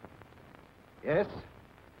late. Yes,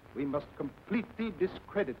 we must completely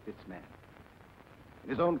discredit this man. In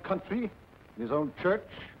his own country, in his own church,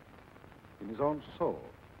 in his own soul.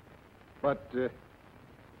 But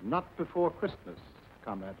not before Christmas,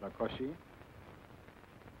 Comrade Rakosi.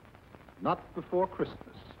 Not before Christmas.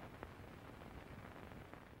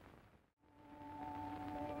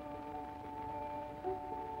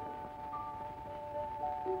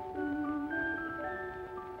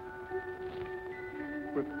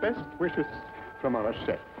 With best wishes from our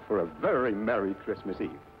chef for a very Merry Christmas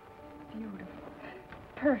Eve. Beautiful.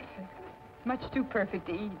 Perfect. Much too perfect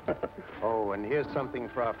to eat. Oh, and here's something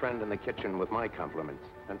for our friend in the kitchen with my compliments.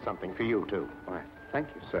 And something for you, too. Why, thank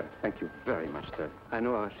you, sir. Thank you very much, sir. I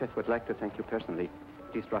know our chef would like to thank you personally.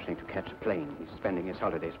 He's rushing to catch a plane. He's spending his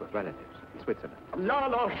holidays with relatives in Switzerland.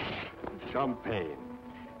 No. Champagne.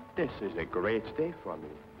 This is a great day for me.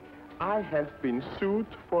 I have been sued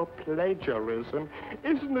for plagiarism.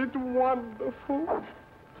 Isn't it wonderful?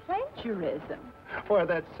 Plagiarism? Well,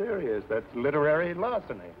 that's serious. That's literary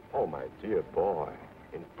larceny. Oh, my dear boy.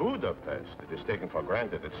 In Budapest, it is taken for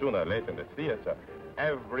granted that sooner or later in the theater,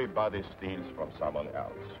 everybody steals from someone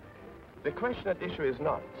else. The question at issue is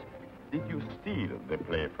not, did you steal the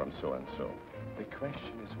play from so-and-so? The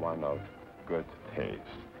question is one of good taste.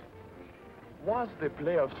 Was the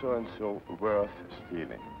play of so-and-so worth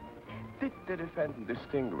stealing? Did the defendant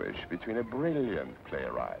distinguish between a brilliant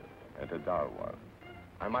playwright and a dull one?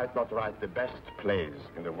 I might not write the best plays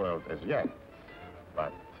in the world as yet,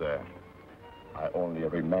 but I only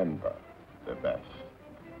remember the best.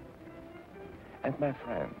 And my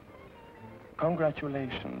friend,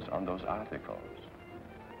 congratulations on those articles.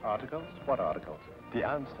 Articles? What articles? The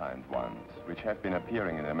unsigned ones, which have been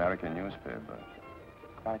appearing in American newspapers.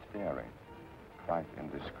 Quite daring, quite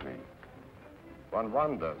indiscreet. One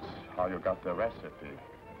wonders how you got the recipe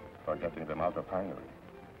for getting them out of Hungary.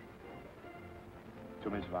 To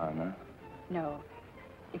Miss Varna? No.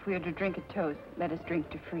 If we are to drink a toast, let us drink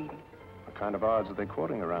to freedom. What kind of odds are they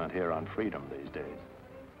quoting around here on freedom these days?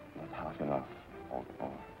 Not half enough, old boy.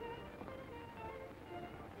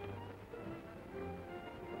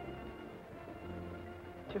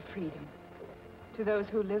 To freedom. To those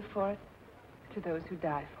who live for it, to those who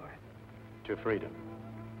die for it. To freedom.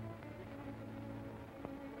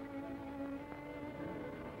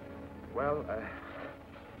 Well,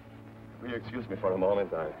 will you excuse me for a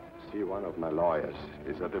moment? I see one of my lawyers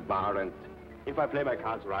is at the bar, and if I play my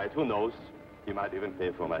cards right, who knows? He might even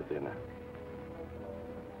pay for my dinner.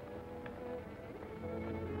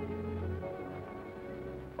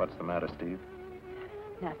 What's the matter, Steve?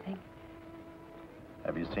 Nothing.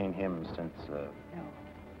 Have you seen him since, No.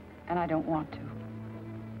 And I don't want to.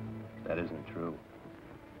 That isn't true.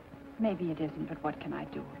 Maybe it isn't, but what can I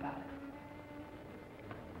do about it?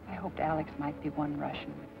 I hoped Alex might be one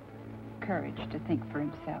Russian with courage to think for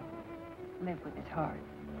himself, live with his heart.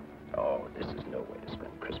 Oh, this is no way to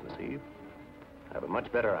spend Christmas Eve. I have a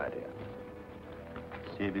much better idea.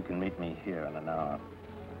 See if you can meet me here in an hour.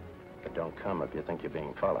 But don't come if you think you're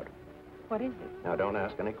being followed. What is it? Now, don't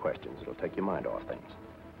ask any questions. It'll take your mind off things.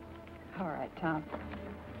 All right, Tom.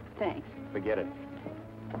 Thanks. Forget it.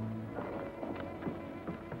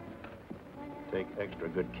 Take extra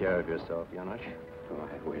good care of yourself, Janusz. Oh,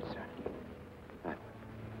 I will, sir.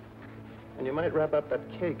 And you might wrap up that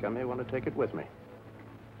cake. I may want to take it with me.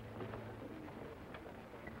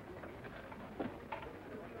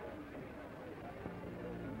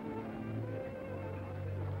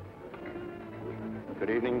 Good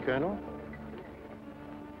evening, Colonel.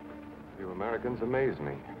 You Americans amaze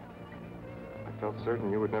me. I felt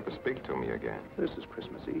certain you would never speak to me again. This is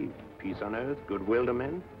Christmas Eve. Peace on earth, goodwill to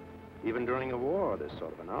men. Even during a war, there's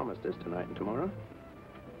sort of an armistice tonight and tomorrow.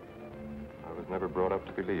 I was never brought up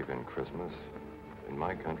to believe in Christmas. In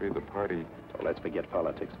my country, the party... So let's forget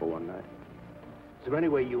politics for one night. Is there any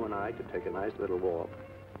way you and I could take a nice little walk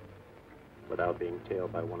without being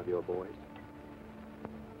tailed by one of your boys?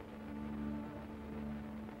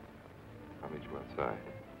 I'll meet you outside.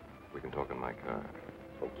 We can talk in my car.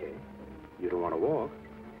 Okay. You don't want to walk?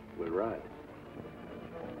 We'll ride.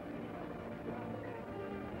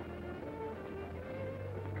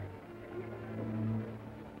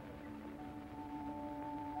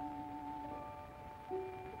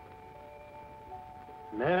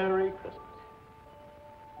 Merry Christmas.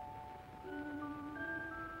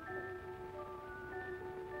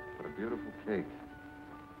 What a beautiful cake.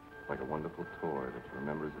 Like a wonderful toy that you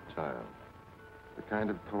remember as a child. The kind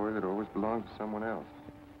of toy that always belonged to someone else.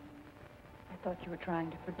 I thought you were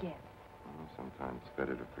trying to forget. Oh, sometimes it's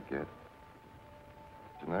better to forget.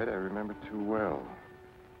 Tonight I remember too well.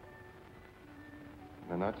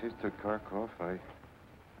 When the Nazis took Kharkov, I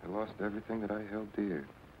lost everything that I held dear.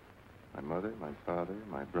 My mother, my father,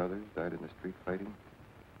 my brothers died in the street fighting.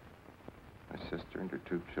 My sister and her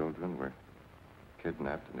 2 children were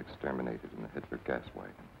kidnapped and exterminated in the Hitler gas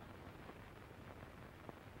wagon.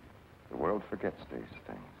 The world forgets these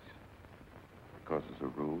things. Because as a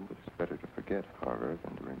rule, it's better to forget horror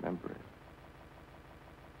than to remember it.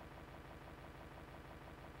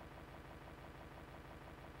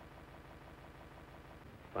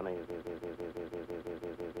 Funny.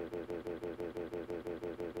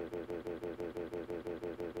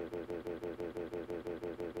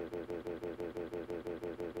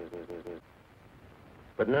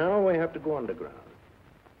 But now we have to go underground,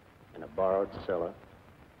 in a borrowed cellar,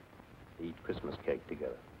 to eat Christmas cake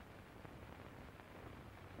together.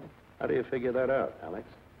 How do you figure that out, Alex?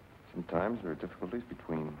 Sometimes there are difficulties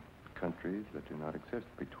between countries that do not exist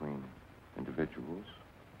between individuals.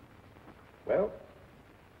 Well,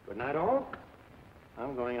 good night, all.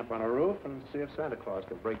 I'm going up on a roof and see if Santa Claus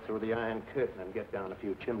can break through the iron curtain and get down a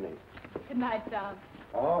few chimneys. Good night, Tom.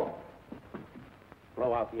 Oh.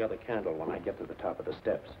 Blow out the other candle when I get to the top of the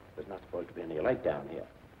steps. There's not supposed to be any light down here.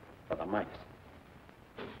 For the mice.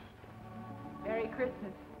 Merry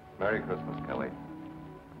Christmas. Merry Christmas, Kelly.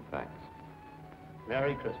 And thanks.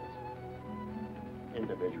 Merry Christmas.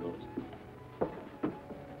 Individuals.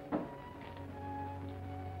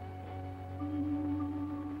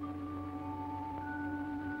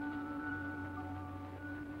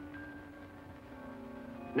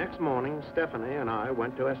 Next morning, Stephanie and I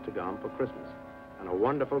went to Estegon for Christmas, and a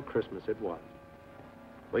wonderful Christmas it was.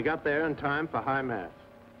 We got there in time for High Mass.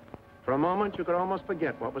 For a moment, you could almost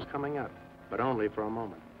forget what was coming up, but only for a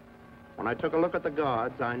moment. When I took a look at the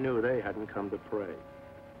guards, I knew they hadn't come to pray.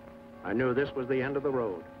 I knew this was the end of the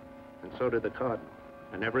road, and so did the Cardinal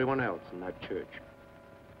and everyone else in that church.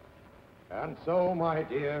 And so, my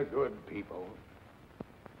dear good people,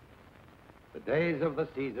 the days of the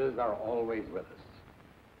Caesars are always with us.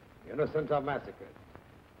 The innocent are massacred.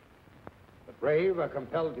 The brave are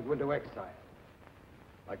compelled to go into exile,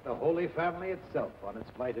 like the Holy Family itself on its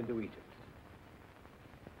flight into Egypt.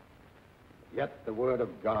 Yet the word of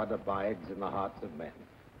God abides in the hearts of men.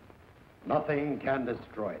 Nothing can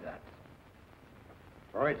destroy that.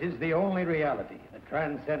 For it is the only reality that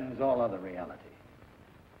transcends all other reality.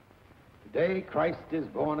 Today, Christ is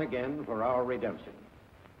born again for our redemption.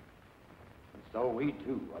 And so we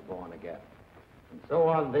too are born again. And so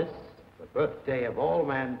on this, the birthday of all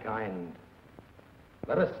mankind,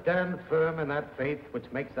 let us stand firm in that faith which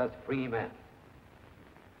makes us free men.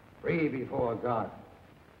 Free before God.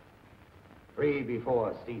 Free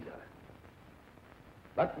before Caesar.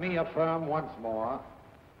 Let me affirm once more,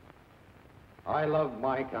 I love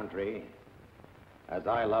my country as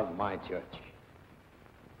I love my church.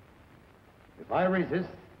 If I resist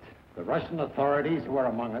the Russian authorities who are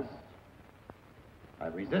among us, I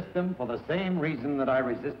resist them for the same reason that I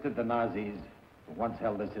resisted the Nazis who once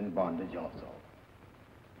held us in bondage also.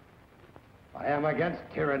 I am against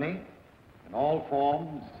tyranny in all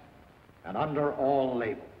forms and under all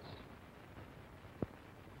labels.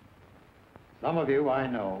 Some of you, I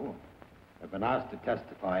know, have been asked to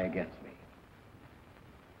testify against me,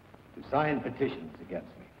 to sign petitions against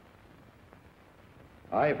me.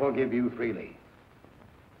 I forgive you freely,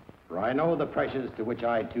 for I know the pressures to which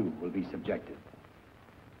I, too, will be subjected.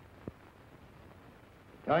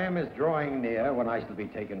 The time is drawing near when I shall be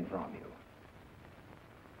taken from you.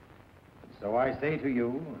 And so I say to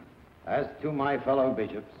you, as to my fellow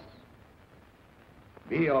bishops,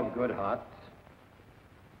 be of good heart,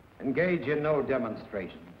 engage in no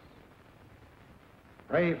demonstrations.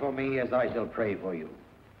 Pray for me as I shall pray for you.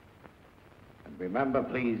 And remember,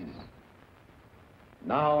 please,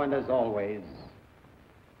 now and as always,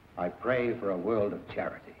 I pray for a world of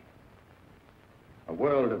charity, a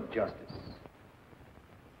world of justice.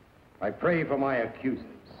 I pray for my accusers,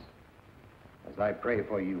 as I pray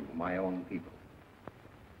for you, my own people.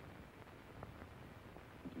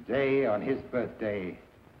 And today, on his birthday,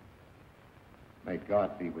 may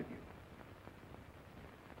God be with you,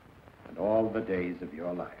 and all the days of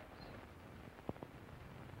your lives.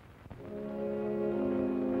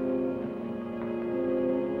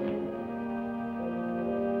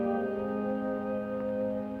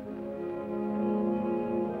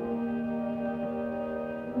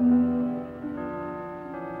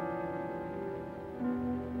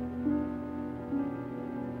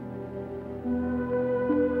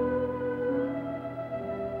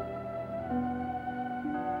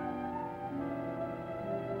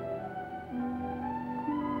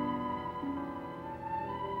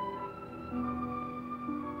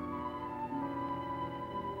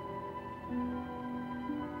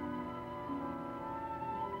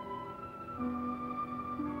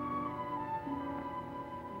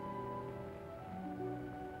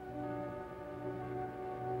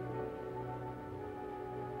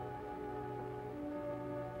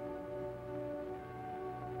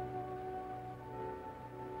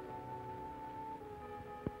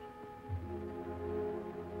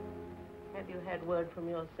 Have you had word from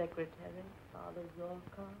your secretary, Father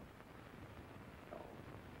Zorkov?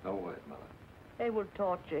 No word, Mother. They will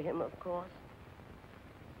torture him, of course.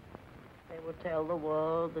 They will tell the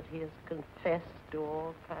world that he has confessed to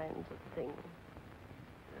all kinds of things.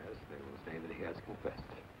 Yes, they will say that he has confessed.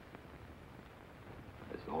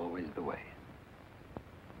 As always the way.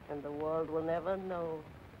 And the world will never know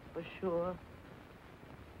for sure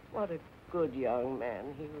what a good young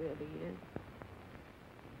man he really is.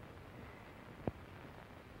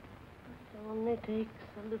 It only takes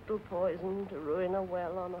a little poison to ruin a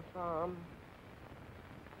well on a farm,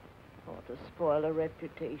 or to spoil a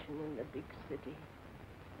reputation in the big city.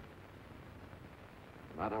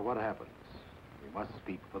 No matter what happens, we must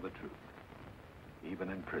speak for the truth, even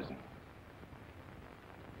in prison.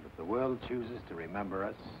 And if the world chooses to remember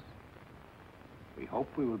us, we hope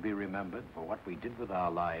we will be remembered for what we did with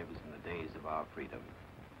our lives in the days of our freedom.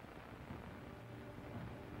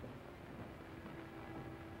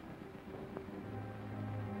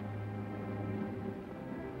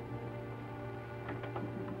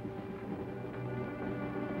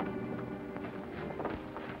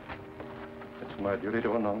 It's my duty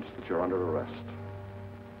to announce that you're under arrest.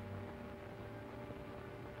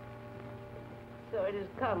 So it has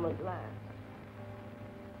come at last.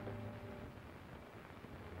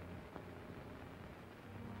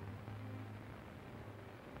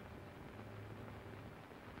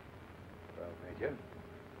 Well, Major,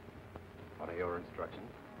 what are your instructions?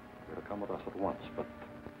 You're to come with us at once, but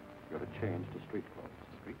you're to change to street clothes.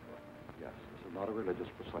 Street clothes? Yes, this is not a religious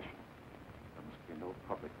procession. There must be no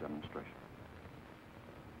public demonstration.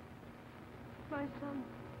 My son.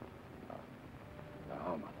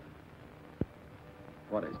 Now, Mother,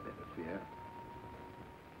 what is there to fear?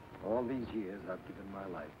 All these years I've given my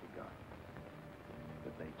life to God.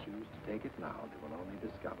 If they choose to take it now, they will only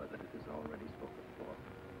discover that it is already spoken for.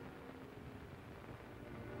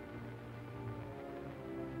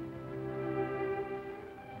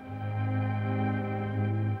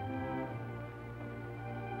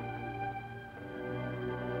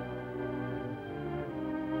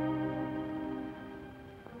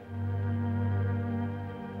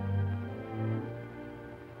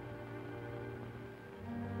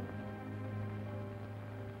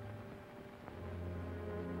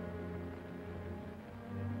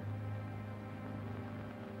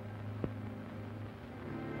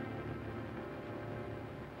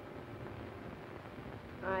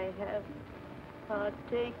 I have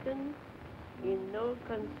partaken in no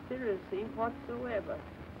conspiracy whatsoever.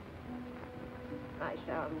 I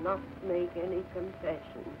shall not make any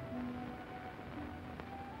confession.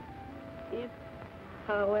 If,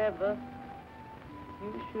 however,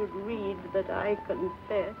 you should read that I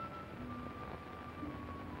confess,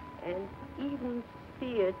 and even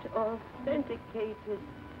see it authenticated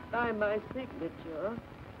by my signature,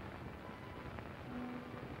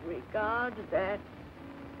 regard that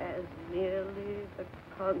as merely the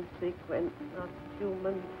consequence of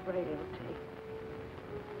human frailty.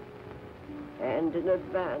 And in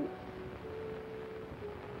advance,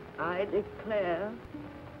 I declare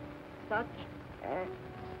such acts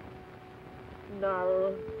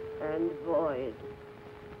null and void.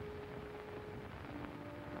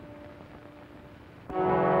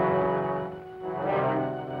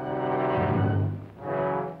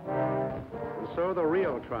 And so the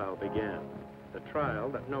real trial began. The trial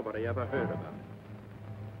that nobody ever heard about.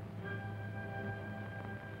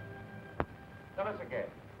 Tell us again,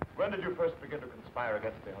 when did you first begin to conspire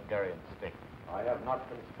against the Hungarian state? I have not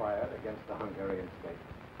conspired against the Hungarian state.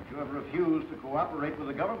 But you have refused to cooperate with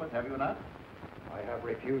the government, have you not? I have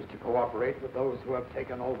refused to cooperate with those who have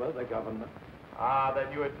taken over the government. Ah,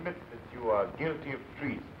 then you admit that you are guilty of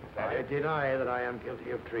treason, is that I it? deny that I am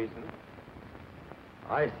guilty of treason.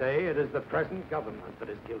 I say it is the present government that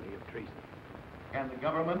is guilty of treason. Can the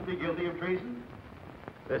government be guilty of treason?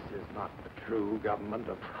 This is not the true government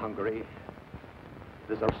of Hungary.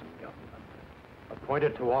 This is a Russian government,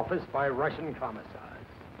 appointed to office by Russian commissars,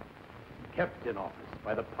 kept in office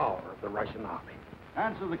by the power of the Russian army.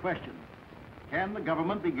 Answer the question. Can the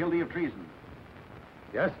government be guilty of treason?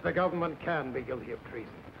 Yes, the government can be guilty of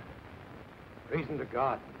treason. Treason to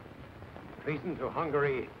God, treason to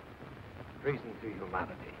Hungary, treason to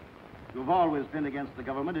humanity. You've always been against the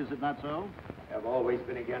government, is it not so? I have always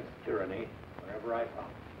been against tyranny wherever I found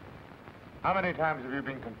it. How many times have you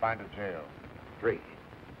been confined to jail? 3.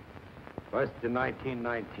 First in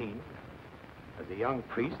 1919. As a young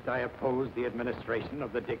priest, I opposed the administration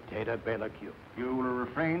of the dictator Bela Kun. You will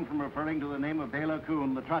refrain from referring to the name of Bela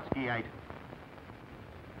Kun, the Trotskyite.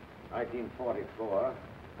 1944,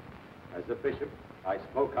 as a bishop, I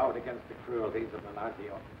spoke out against the cruelties of the Nazi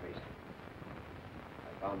occupation.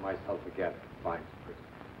 I found myself again confined to prison.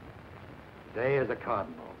 Today, as a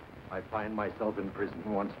cardinal, I find myself in prison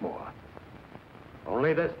once more.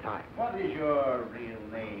 Only this time. What is your real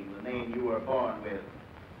name, the name you were born with?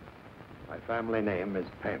 My family name is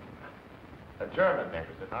Pem. A German name,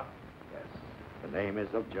 is it not? Yes. The name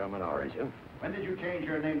is of German origin. When did you change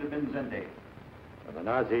your name to Mindszenty? When the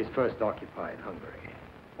Nazis first occupied Hungary.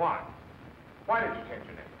 Why? Why did you change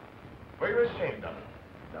your name? Were you ashamed of it?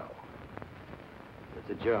 No.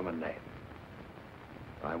 It's a German name.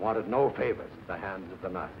 I wanted no favors at the hands of the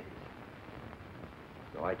Nazis.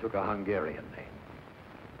 So I took a Hungarian name.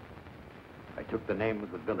 I took the name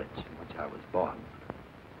of the village in which I was born.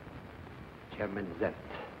 Mindszenty.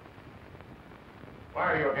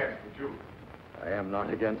 Why are you against the Jews? I am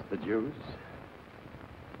not against the Jews.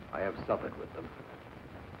 I have suffered with them.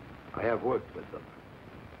 I have worked with them.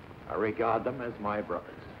 I regard them as my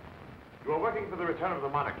brothers. You are working for the return of the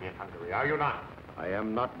monarchy in Hungary, are you not? I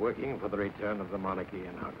am not working for the return of the monarchy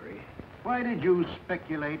in Hungary. Why did you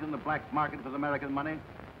speculate in the black market with American money?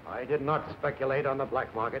 I did not speculate on the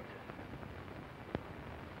black market.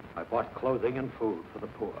 I bought clothing and food for the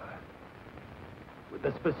poor, with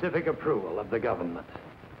the specific approval of the government.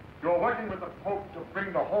 You're working with the Pope to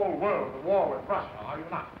bring the whole world to war with Russia, are you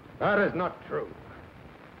not? That is not true.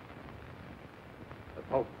 The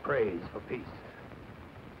Pope prays for peace.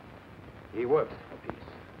 He works for peace.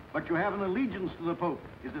 But you have an allegiance to the Pope,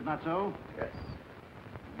 is it not so? Yes.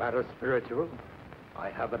 Matter spiritual, I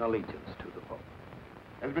have an allegiance to the Pope.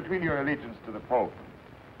 As between your allegiance to the Pope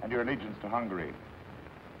and your allegiance to Hungary,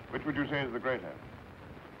 which would you say is the greater?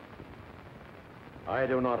 I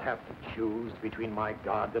do not have to choose between my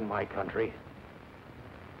God and my country.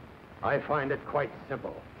 I find it quite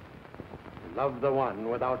simple. Love the one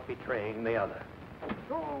without betraying the other.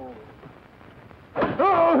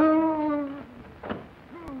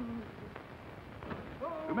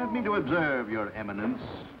 Permit me to observe, Your Eminence,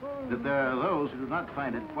 that there are those who do not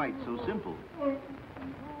find it quite so simple.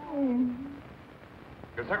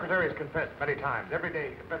 Your secretary has confessed many times. Every day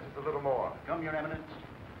he confesses a little more. Come, Your Eminence.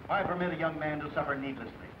 Why permit a young man to suffer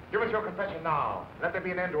needlessly? Give us your confession now. Let there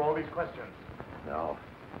be an end to all these questions. No.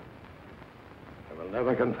 I will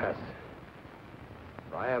never confess.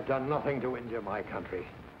 For I have done nothing to injure my country.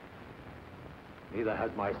 Neither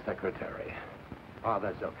has my secretary,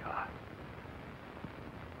 Father Zilka.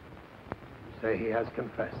 You say he has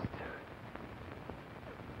confessed.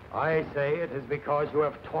 I say it is because you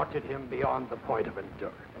have tortured him beyond the point of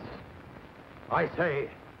endurance. I say...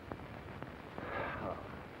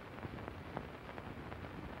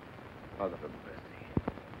 Father of mercy.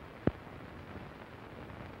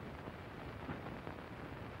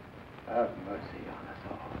 Have mercy on us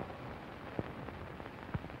all.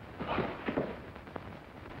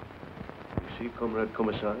 You see, Comrade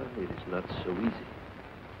Commissar, it is not so easy.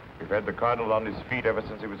 We've had the Cardinal on his feet ever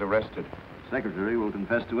since he was arrested. Secretary will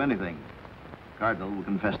confess to anything. Cardinal will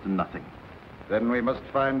confess to nothing. Then we must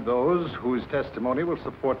find those whose testimony will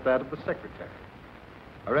support that of the Secretary.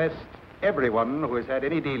 Arrest everyone who has had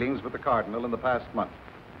any dealings with the Cardinal in the past month.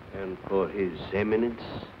 And for His Eminence?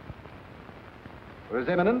 For His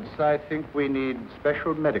Eminence, I think we need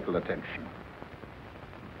special medical attention.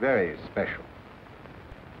 Very special.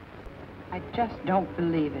 I just don't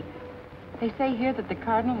believe it. They say here that the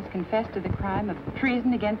Cardinal has confessed to the crime of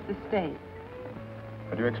treason against the state.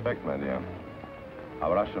 What do you expect, my dear?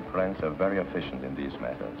 Our Russian friends are very efficient in these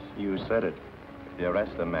matters. You said it. If they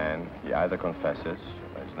arrest a man, he either confesses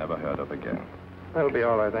or is never heard of again. That'll be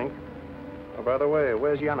all, I think. Oh, by the way,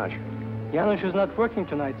 where's Janusz? Janusz is not working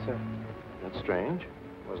tonight, sir. That's strange.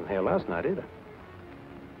 Wasn't here last night either.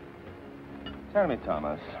 Tell me,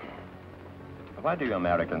 Thomas, why do you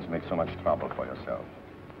Americans make so much trouble for yourselves?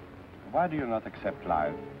 Why do you not accept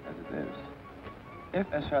life as it is?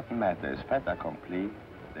 If a certain matter is fait accompli,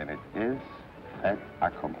 then it is fait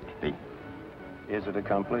accompli. Is it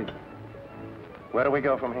accompli? Where do we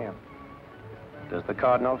go from here? Does the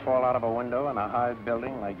Cardinal fall out of a window in a high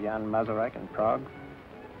building like Jan Masaryk in Prague?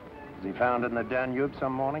 Is he found in the Danube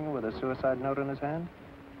some morning with a suicide note in his hand?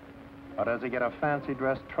 Or does he get a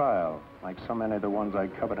fancy-dressed trial like so many of the ones I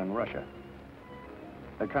covered in Russia?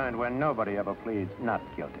 The kind where nobody ever pleads not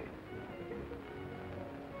guilty.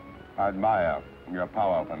 I admire your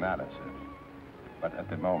power of analysis, but at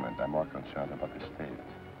the moment I'm more concerned about the state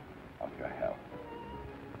of your health.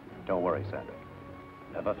 Don't worry, Sandra.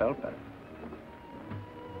 Never felt better.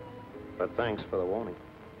 But thanks for the warning.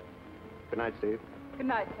 Good night, Steve. Good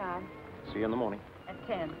night, Tom. See you in the morning. At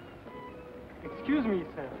 10. Excuse me,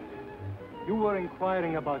 sir. You were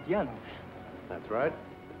inquiring about Janusz. That's right.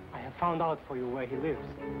 I have found out for you where he lives.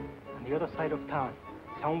 On the other side of town,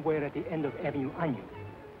 somewhere at the end of Avenue Anyu.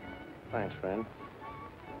 Thanks, friend.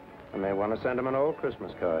 I may want to send him an old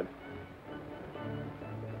Christmas card.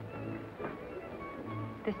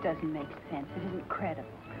 This doesn't make sense. It isn't credible.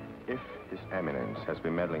 If His Eminence has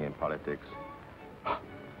been meddling in politics,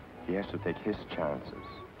 he has to take his chances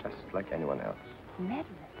just like anyone else. Meddling?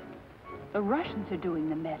 The Russians are doing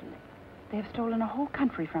the meddling. They have stolen a whole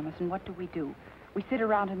country from us, and what do? We sit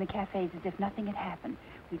around in the cafes as if nothing had happened.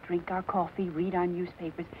 We drink our coffee, read our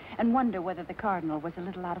newspapers, and wonder whether the Cardinal was a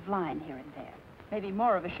little out of line here and there. Maybe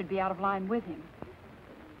more of us should be out of line with him.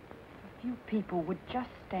 A few people would just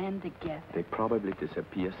stand together. They probably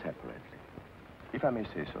disappear separately. If I may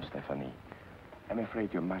say so, Stephanie, I'm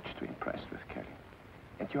afraid you're much too impressed with Kelly.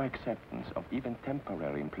 And your acceptance of even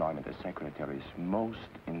temporary employment as secretary is most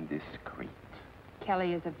indiscreet.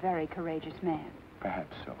 Kelly is a very courageous man.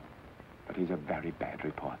 Perhaps so. But he's a very bad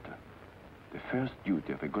reporter. The first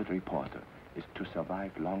duty of a good reporter is to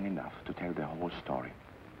survive long enough to tell the whole story.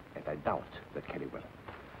 And I doubt that Kelly will.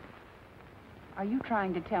 Are you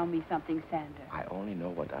trying to tell me something, Sander? I only know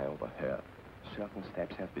what I overheard. Certain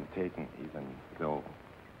steps have been taken, even though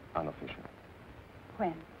unofficial.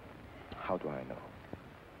 When? How do I know?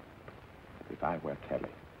 If I were Kelly,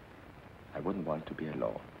 I wouldn't want to be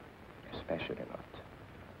alone, especially not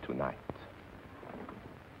tonight.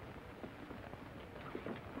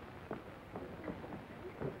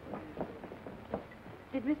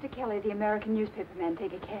 Did Mr. Kelly, the American newspaper man,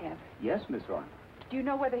 take a cab? Yes, Miss Varna. Do you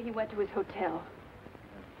know whether he went to his hotel?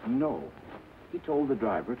 No. He told the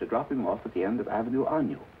driver to drop him off at the end of Avenue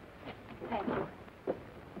Agnew. Thank you.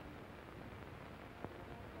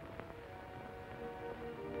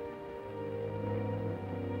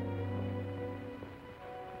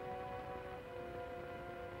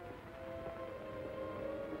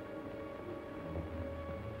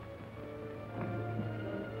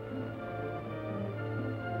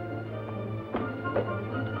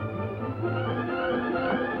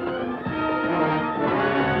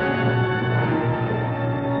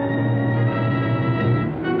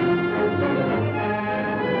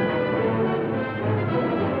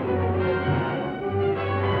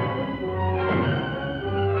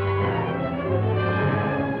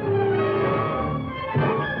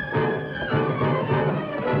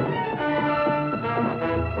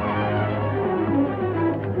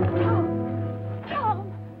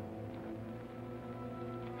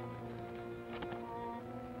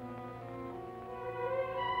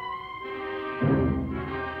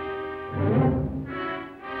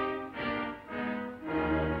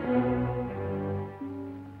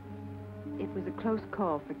 Close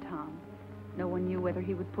call for Tom. No one knew whether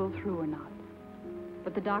he would pull through or not.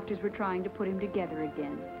 But the doctors were trying to put him together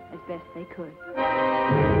again, as best they could.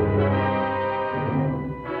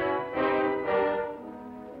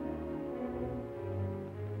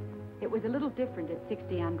 It was a little different at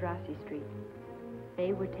 60 Andrassy Street.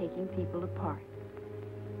 They were taking people apart,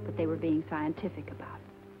 but they were being scientific about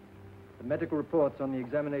it. The medical reports on the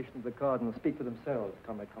examination of the Cardinal speak for themselves,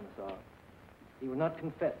 Comrade Commissar. He will not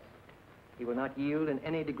confess. He will not yield in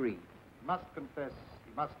any degree. He must confess.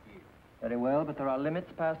 He must yield. Very well, but there are limits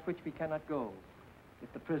past which we cannot go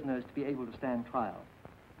if the prisoner is to be able to stand trial.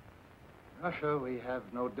 In Russia, we have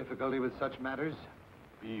no difficulty with such matters.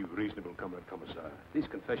 Be reasonable, Comrade Commissar. These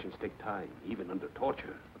confessions take time, even under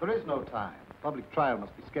torture. But there is no time. Public trial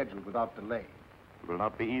must be scheduled without delay. It will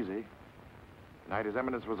not be easy. The night His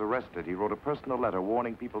Eminence was arrested, he wrote a personal letter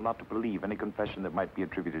warning people not to believe any confession that might be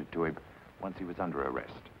attributed to him once he was under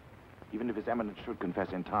arrest. Even if His Eminence should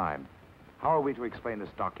confess in time, how are we to explain this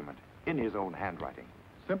document in his own handwriting?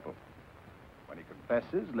 Simple. When he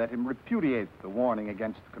confesses, let him repudiate the warning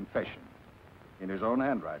against confession in his own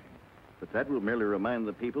handwriting. But that will merely remind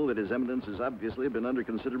the people that His Eminence has obviously been under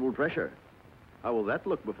considerable pressure. How will that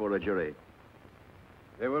look before a jury?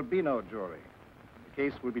 There will be no jury. The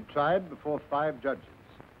case will be tried before 5 judges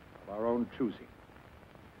of our own choosing.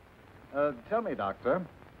 Tell me, Doctor,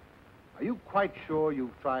 are you quite sure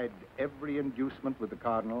you've tried every inducement with the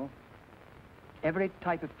Cardinal? Every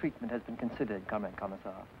type of treatment has been considered, Comrade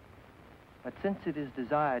Commissar. But since it is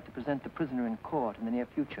desired to present the prisoner in court in the near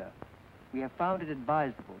future, we have found it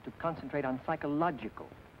advisable to concentrate on psychological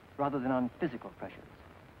rather than on physical pressures.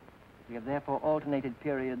 We have therefore alternated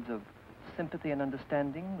periods of sympathy and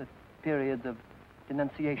understanding with periods of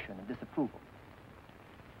denunciation and disapproval.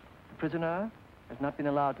 The prisoner has not been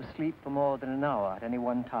allowed to sleep for more than an hour at any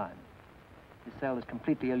one time. His cell is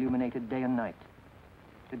completely illuminated day and night.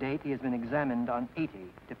 To date, he has been examined on 80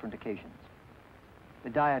 different occasions. The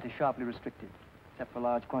diet is sharply restricted, except for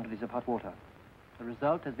large quantities of hot water. The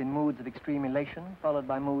result has been moods of extreme elation, followed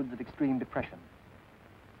by moods of extreme depression.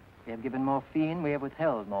 We have given morphine, we have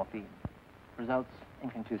withheld morphine. Results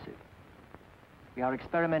inconclusive. We are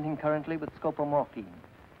experimenting currently with scopomorphine,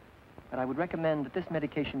 but I would recommend that this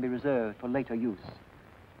medication be reserved for later use.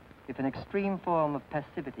 If an extreme form of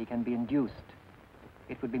passivity can be induced,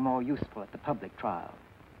 it would be more useful at the public trial.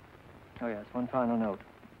 Oh, yes, one final note.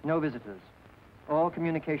 No visitors. All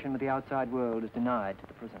communication with the outside world is denied to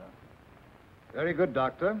the prisoner. Very good,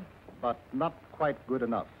 Doctor, but not quite good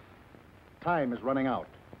enough. Time is running out.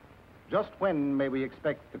 Just when may we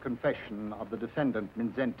expect the confession of the defendant,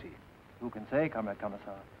 Mindszenty? Who can say, Comrade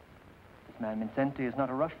Commissar? This man Mindszenty is not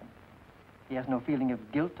a Russian. He has no feeling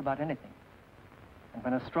of guilt about anything. And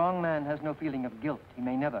when a strong man has no feeling of guilt, he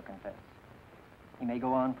may never confess. He may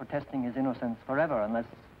go on protesting his innocence forever unless...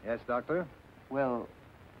 Yes, Doctor? Well,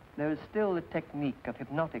 there is still the technique of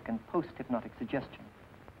hypnotic and post-hypnotic suggestion.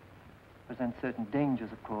 Presents certain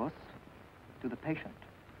dangers, of course, to the patient.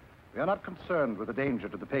 We are not concerned with the danger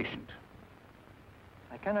to the patient.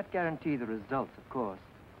 I cannot guarantee the results, of course.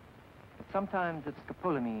 But sometimes if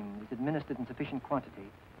scopolamine is administered in sufficient quantity,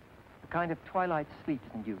 a kind of twilight sleep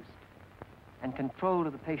is induced, and control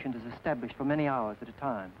of the patient is established for many hours at a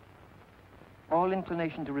time. All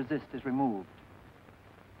inclination to resist is removed.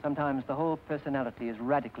 Sometimes the whole personality is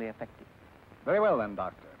radically affected. Very well, then,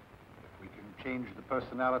 Doctor. If we can change the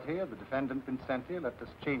personality of the defendant Mindszenty, let us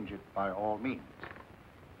change it by all means.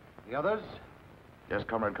 The others? Yes,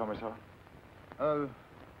 Comrade Commissar?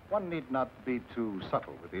 One need not be too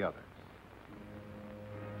subtle with the others.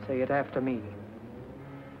 Say it after me.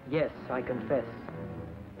 Yes, I confess.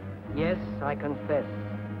 Yes, I confess.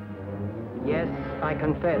 Yes, I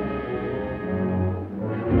confess.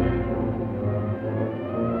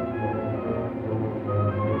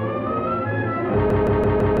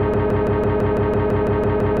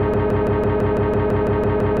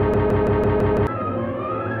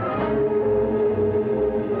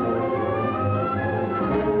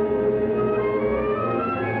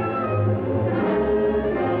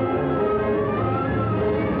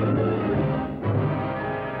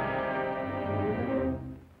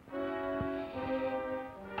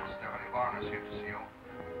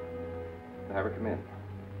 Have her come in.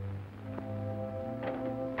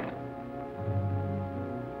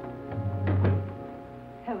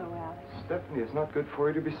 Hello, Alex. Stephanie, it's not good for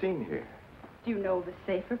you to be seen here. Do you know of a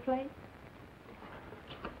safer place?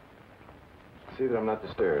 See that I'm not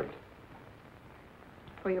disturbed.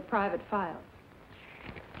 For your private files.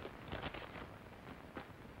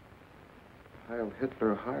 Heil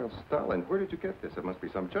Hitler, Heil Stalin. Where did you get this? It must be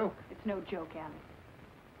some joke. It's no joke, Alex.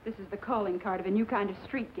 This is the calling card of a new kind of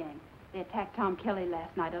street gang. They attacked Tom Kelly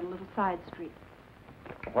last night on a little side street.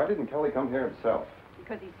 Why didn't Kelly come here himself?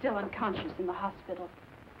 Because he's still unconscious in the hospital.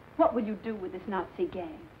 What will you do with this Nazi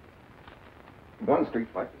gang? One street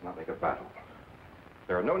fight does not make a battle.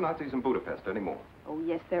 There are no Nazis in Budapest anymore. Oh,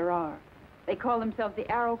 yes, there are. They call themselves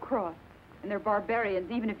the Arrow Cross, and they're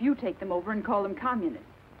barbarians even if you take them over and call them communists.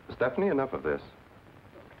 Stephanie, enough of this.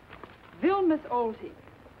 Vilmos Olty,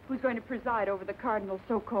 who's going to preside over the Cardinal's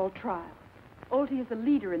so-called trial. Olty is a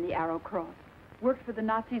leader in the Arrow Cross, worked for the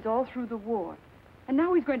Nazis all through the war. And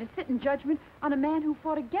now he's going to sit in judgment on a man who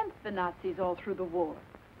fought against the Nazis all through the war.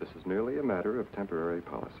 This is merely a matter of temporary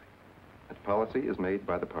policy. And policy is made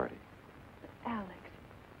by the party. But Alex,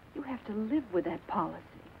 you have to live with that policy.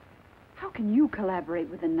 How can you collaborate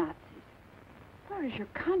with the Nazis? Where is your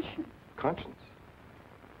conscience? Conscience?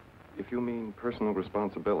 If you mean personal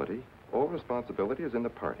responsibility, all responsibility is in the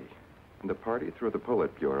party. And the party, through the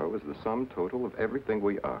Politburo, is the sum total of everything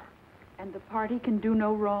we are. And the party can do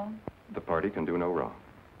no wrong? The party can do no wrong.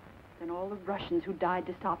 Then all the Russians who died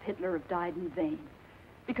to stop Hitler have died in vain.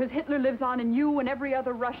 Because Hitler lives on in you and every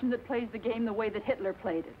other Russian that plays the game the way that Hitler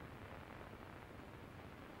played it.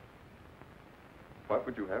 What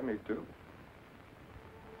would you have me do?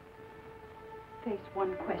 Face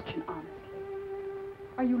one question honestly.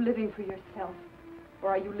 Are you living for yourself, or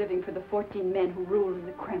are you living for the 14 men who rule in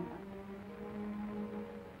the Kremlin?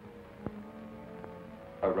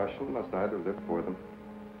 A Russian must either live for them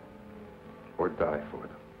or die for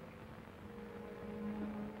them.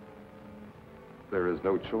 There is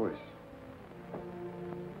no choice.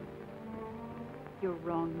 You're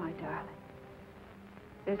wrong, my darling.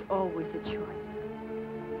 There's always a choice.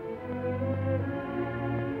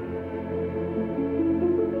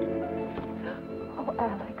 Oh,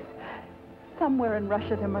 Alex, somewhere in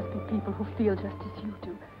Russia there must be people who feel just as you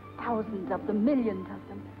do. Thousands of them, millions of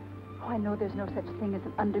them. Oh, I know there's no such thing as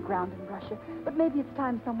an underground in Russia, but maybe it's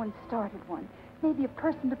time someone started one. Maybe a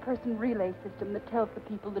person-to-person relay system that tells the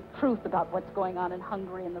people the truth about what's going on in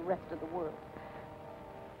Hungary and the rest of the world.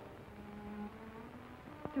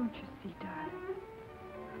 Don't you see, darling?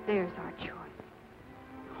 There's our choice.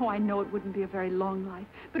 Oh, I know it wouldn't be a very long life,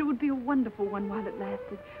 but it would be a wonderful one while it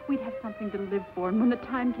lasted. We'd have something to live for, and when the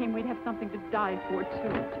time came, we'd have something to die for,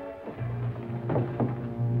 too.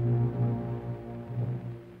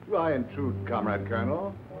 Do I intrude, Comrade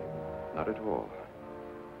Colonel? Not at all.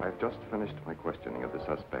 I've just finished my questioning of the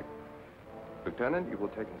suspect. Lieutenant, you will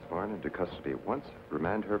take Miss Varna into custody at once.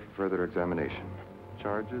 Remand her for further examination.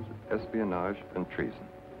 Charges, espionage, and treason.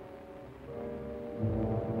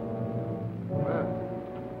 Well,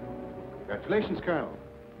 congratulations, Colonel.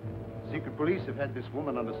 Secret police have had this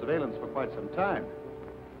woman under surveillance for quite some time.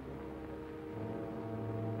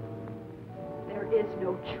 There is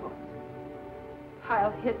no choice.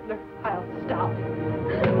 Heil Hitler, Heil Stalin.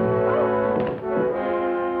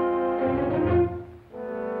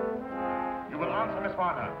 You will answer, Miss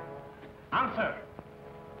Varna. Answer!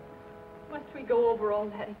 Must we go over all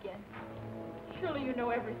that again? Surely you know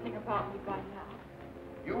everything about me by now.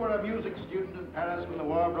 You were a music student in Paris when the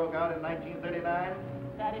war broke out in 1939?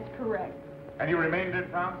 That is correct. And you remained in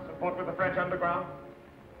France to support with the French underground?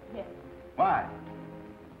 Yes. Why?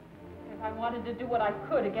 Because I wanted to do what I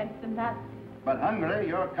could against the Nazis. But Hungary,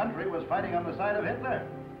 your country, was fighting on the side of Hitler.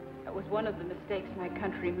 That was one of the mistakes my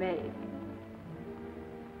country made.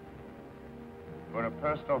 You were a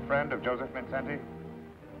personal friend of Joseph Mindszenty?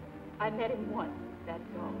 I met him once, that's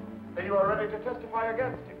all. Then you are ready to testify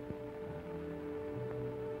against him?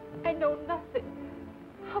 I know nothing.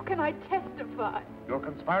 How can I testify? You're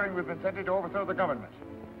conspiring with Mindszenty to overthrow the government.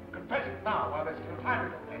 Confess it now while there's still time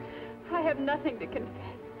in your case. I have nothing to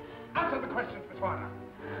confess. Answer the questions, Miss Varna.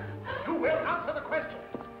 You will answer the questions.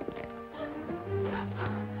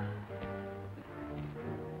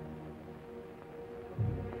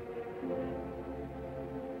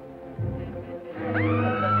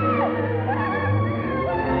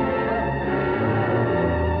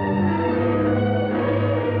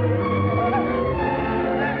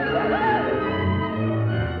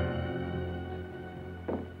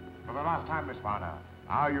 For the last time, Miss Varna,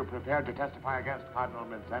 are you prepared to testify against Cardinal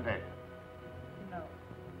Mindszenty? No.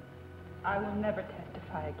 I will never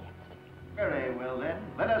testify against him. Very well, then.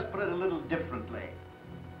 Let us put it a little differently.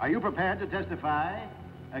 Are you prepared to testify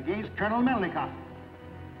against Colonel Melnikov?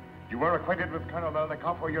 You were acquainted with Colonel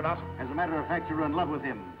Melnikov, were you not? As a matter of fact, you were in love with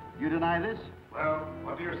him. You deny this? Well,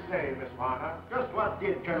 what do you say, Miss Varna? Just what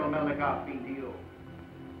did Colonel Melnikov mean to you?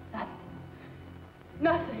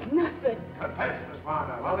 Nothing, nothing. Confess, Miss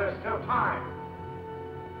Varna, while there's still time.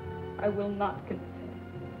 I will not confess.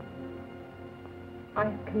 I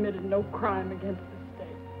have committed no crime against the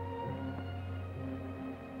state.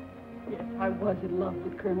 Yes, I was in love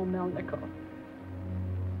with Colonel Melnikov.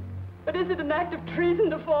 But is it an act of treason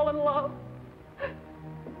to fall in love?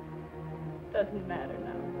 Doesn't matter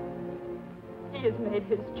now. He has made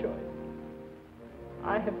his choice.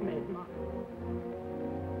 I have made mine.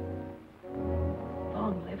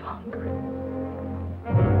 Long live Hungary.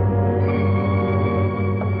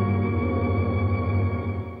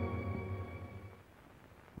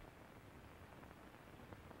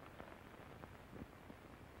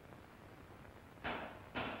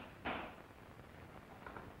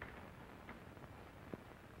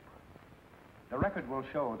 The record will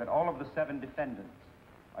show that all of the 7 defendants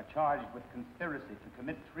are charged with conspiracy to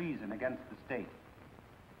commit treason against the state,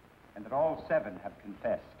 and that all 7 have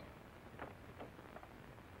confessed.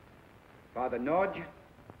 Father Nodge,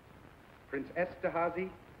 Prince Esterhazy,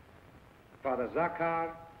 Father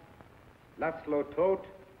Zakar, Laszlo Todt,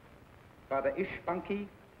 Father Ishbanki,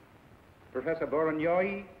 Professor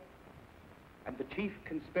Voronoi, and the chief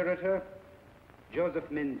conspirator, Joseph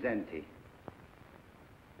Mindszenty.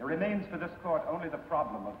 There remains for this court only the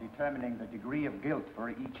problem of determining the degree of guilt for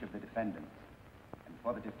each of the defendants. And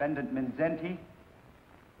for the defendant Mindszenty,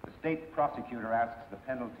 the state prosecutor asks the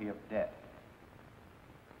penalty of death.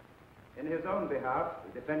 In his own behalf,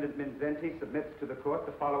 the defendant Mindszenty submits to the court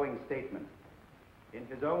the following statement. In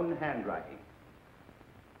his own handwriting,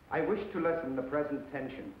 I wish to lessen the present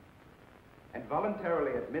tension and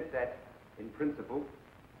voluntarily admit that, in principle,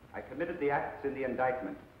 I committed the acts in the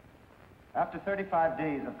indictment. After 35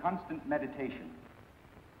 days of constant meditation,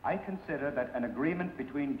 I consider that an agreement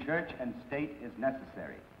between church and state is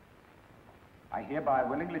necessary. I hereby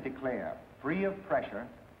willingly declare, free of pressure,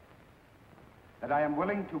 that I am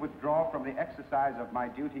willing to withdraw from the exercise of my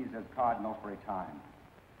duties as cardinal for a time.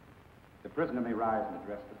 The prisoner may rise and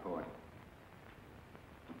address the court.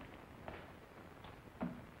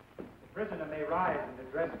 The prisoner may rise and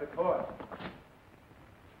address the court.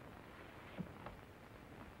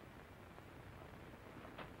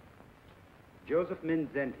 Joseph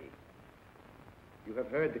Mindszenty, you have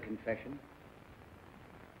heard the confession.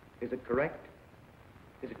 Is it correct?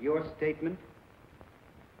 Is it your statement?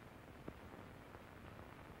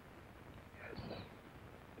 Yes,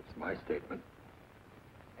 it's my statement.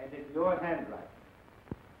 And in your handwriting?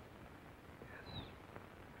 Yes,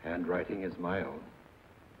 handwriting is my own.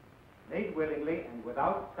 Made willingly and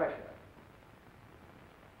without pressure.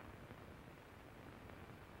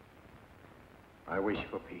 I wish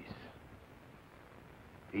for peace.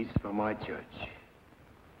 Peace for my church.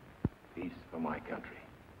 Peace for my country.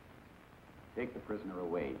 Take the prisoner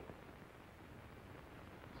away.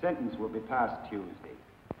 Sentence will be passed Tuesday.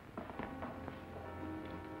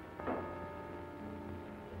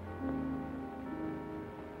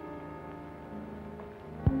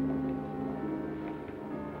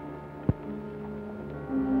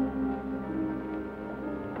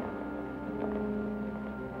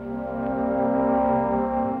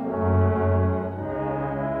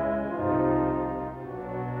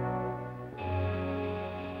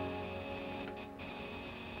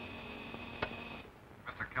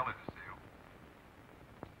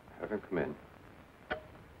 Have him come in.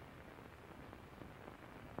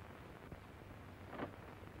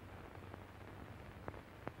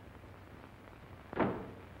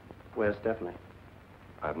 Where's Stephanie?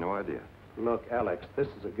 I have no idea. Look, Alex, this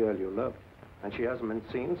is a girl you love, and she hasn't been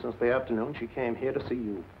seen since the afternoon she came here to see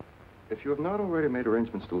you. If you have not already made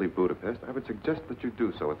arrangements to leave Budapest, I would suggest that you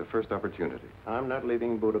do so at the first opportunity. I'm not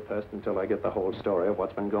leaving Budapest until I get the whole story of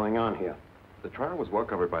what's been going on here. The trial was well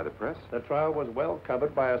covered by the press. The trial was well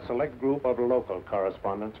covered by a select group of local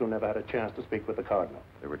correspondents who never had a chance to speak with the Cardinal.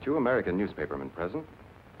 There were 2 American newspapermen present.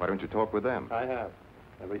 Why don't you talk with them? I have.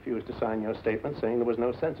 I refused to sign your statement saying there was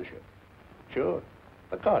no censorship. Sure,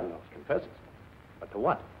 the Cardinal confesses. But to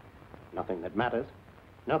what? Nothing that matters.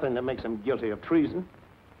 Nothing that makes him guilty of treason.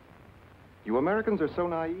 You Americans are so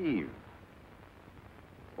naive.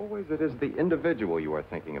 Always it is the individual you are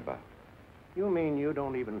thinking about. You mean you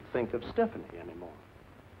don't even think of Stephanie anymore?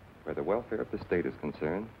 Where the welfare of the state is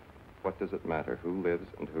concerned, what does it matter who lives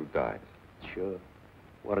and who dies? Sure.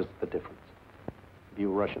 What is the difference? If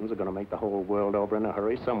you Russians are going to make the whole world over in a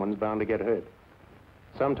hurry, someone's bound to get hurt.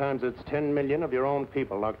 Sometimes it's 10 million of your own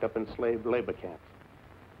people locked up in slave labor camps.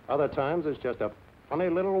 Other times it's just a funny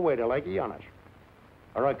little waiter like Janusz,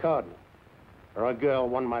 or a cardinal, or a girl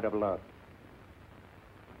one might have loved.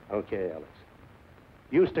 Okay, Alex.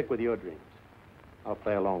 You stick with your dreams. I'll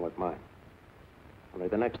play along with mine. Only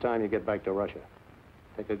the next time you get back to Russia,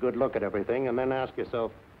 take a good look at everything and then ask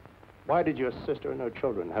yourself, why did your sister and her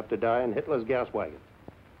children have to die in Hitler's gas wagon?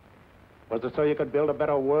 Was it so you could build a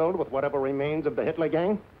better world with whatever remains of the Hitler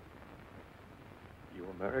gang? You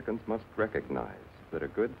Americans must recognize that a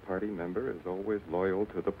good party member is always loyal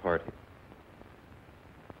to the party.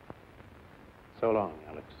 So long,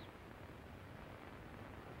 Alex.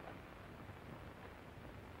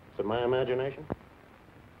 Is it my imagination?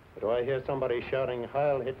 Or do I hear somebody shouting,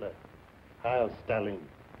 Heil Hitler, Heil Stalin?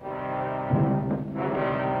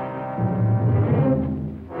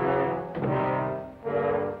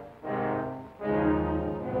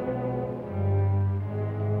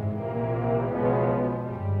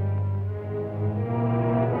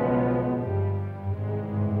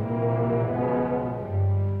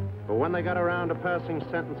 But when they got around to passing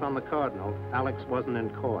sentence on the Cardinal, Alex wasn't in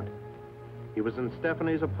court. He was in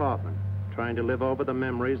Stephanie's apartment, trying to live over the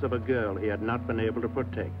memories of a girl he had not been able to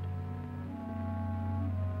protect.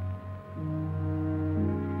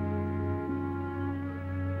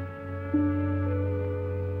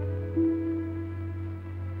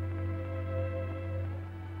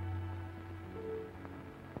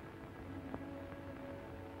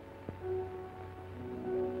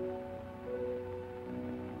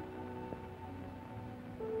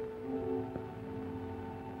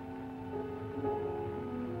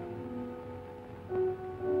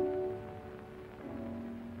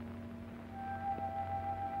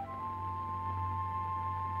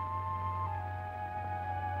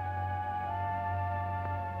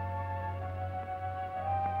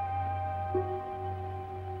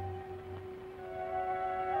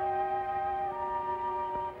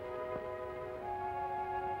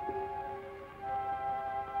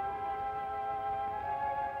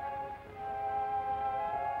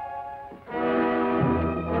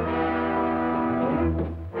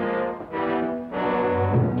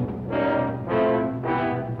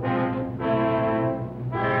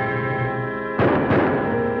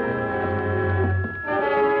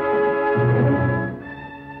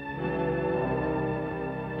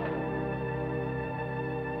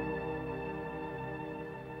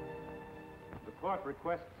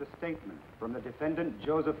 Requests a statement from the defendant,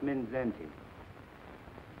 Joseph Mindszenty.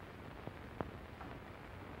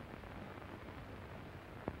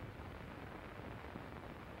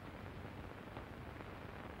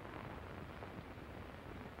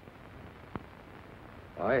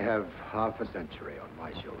 I have half a century on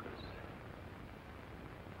my shoulders.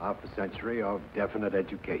 Half a century of definite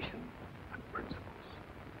education and principles.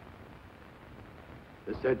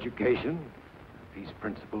 This education, these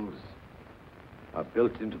principles, are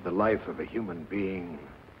built into the life of a human being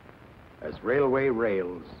as railway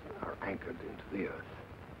rails are anchored into the earth.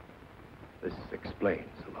 This explains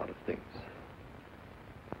a lot of things.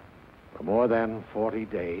 For more than 40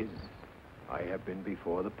 days, I have been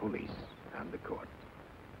before the police and the court.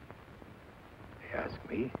 They ask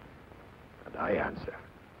me, and I answer.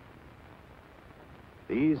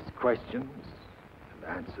 These questions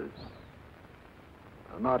and answers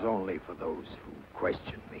are not only for those who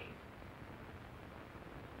question me,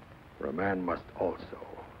 for a man must also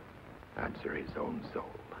answer his own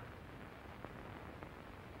soul.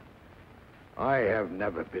 I have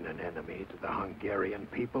never been an enemy to the Hungarian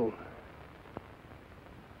people.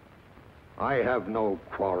 I have no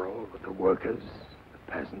quarrel with the workers,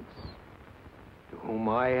 the peasants, to whom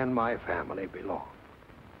I and my family belong.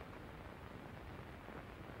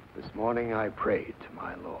 This morning I prayed to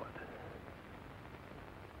my Lord.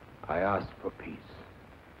 I asked for peace.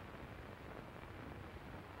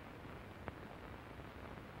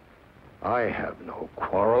 I have no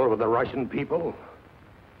quarrel with the Russian people,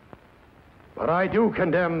 but I do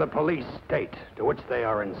condemn the police state to which they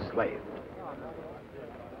are enslaved.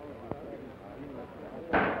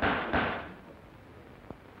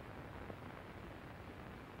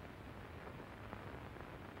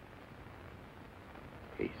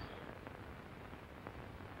 Peace.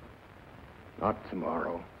 Not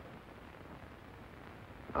tomorrow.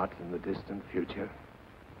 Not in the distant future.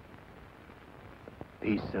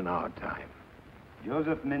 Peace in our time.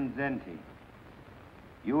 Joseph Mindszenty,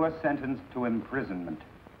 you are sentenced to imprisonment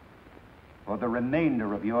for the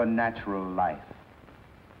remainder of your natural life.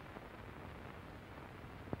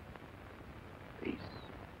 Peace.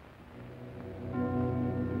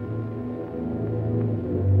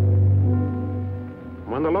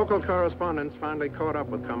 When the local correspondents finally caught up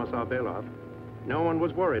with Commissar Belov, no one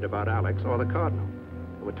was worried about Alex or the Cardinal.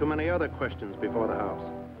 There were too many other questions before the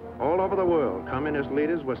House. All over the world, communist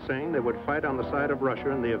leaders were saying they would fight on the side of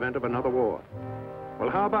Russia in the event of another war.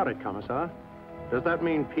 Well, how about it, Commissar? Does that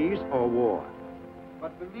mean peace or war?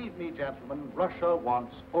 But believe me, gentlemen, Russia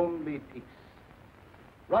wants only peace.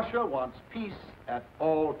 Russia wants peace at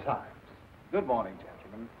all times. Good morning,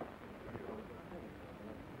 gentlemen.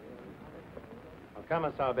 Well,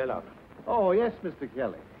 Commissar Belov. Oh, yes, Mr.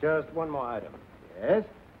 Kelly. Just one more item. Yes?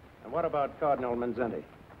 And what about Cardinal Mindszenty?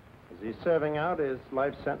 Is he serving out his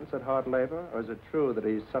life sentence at hard labor, or is it true that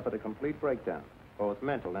he's suffered a complete breakdown, both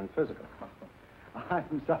mental and physical?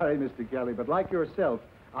 I'm sorry, Mr. Kelly, but like yourself,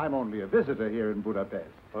 I'm only a visitor here in Budapest.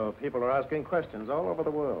 Well, people are asking questions all over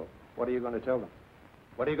the world. What are you going to tell them?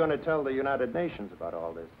 What are you going to tell the United Nations about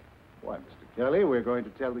all this? Why, Mr. Kelly, we're going to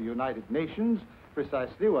tell the United Nations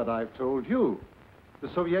precisely what I've told you. The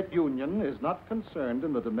Soviet Union is not concerned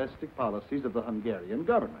in the domestic policies of the Hungarian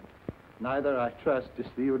government. Neither, I trust, is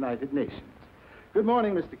the United Nations. Good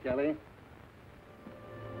morning, Mr. Kelly.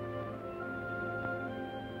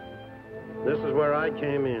 This is where I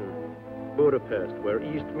came in, Budapest, where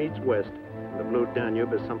East meets West, and the Blue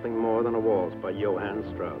Danube is something more than a waltz by Johann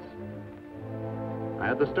Strauss. I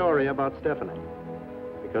had the story about Stephanie,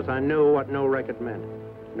 because I knew what no record meant.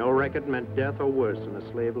 No record meant death or worse in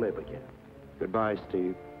a slave labor camp. Goodbye,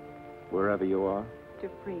 Steve, wherever you are. To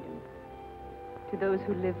freedom. To those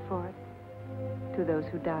who live for it. To those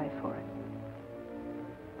who die for it.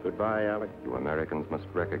 Goodbye, Alec. You Americans must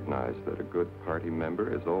recognize that a good party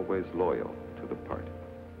member is always loyal to the party.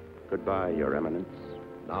 Goodbye, Your Eminence.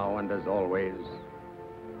 Now and as always,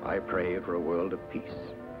 I pray for a world of peace.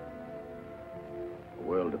 A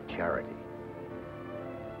world of charity.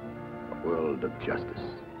 A world of justice.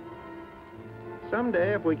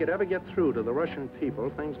 Someday, if we could ever get through to the Russian people,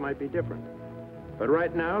 things might be different. But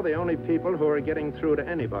right now, the only people who are getting through to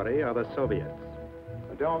anybody are the Soviets.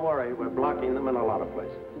 But don't worry, we're blocking them in a lot of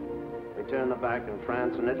places. We turned them back in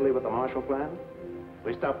France and Italy with the Marshall Plan.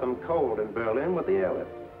 We stopped them cold in Berlin with the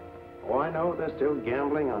airlift. Oh, I know they're still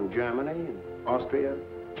gambling on Germany, Austria,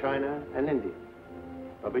 China, and India.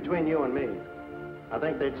 But between you and me, I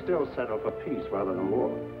think they'd still settle for peace rather than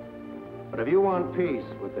war. But if you want peace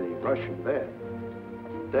with the Russian bear,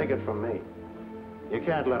 take it from me. You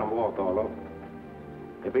can't let him walk all over.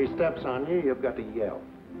 If he steps on you, you've got to yell.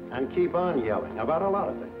 And keep on yelling about a lot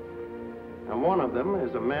of things. And one of them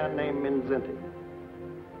is a man named Mindszenty.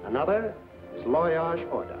 Another is Loyaj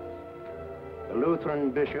Ordas, the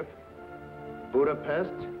Lutheran bishop, Budapest,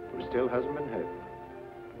 who still hasn't been heard.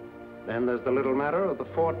 Then there's the little matter of the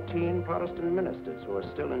 14 Protestant ministers who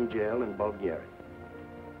are still in jail in Bulgaria.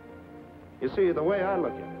 You see, the way I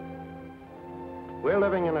look at it, we're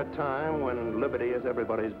living in a time when liberty is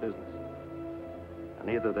everybody's business. And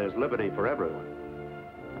either there's liberty for everyone,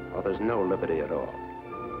 or there's no liberty at all.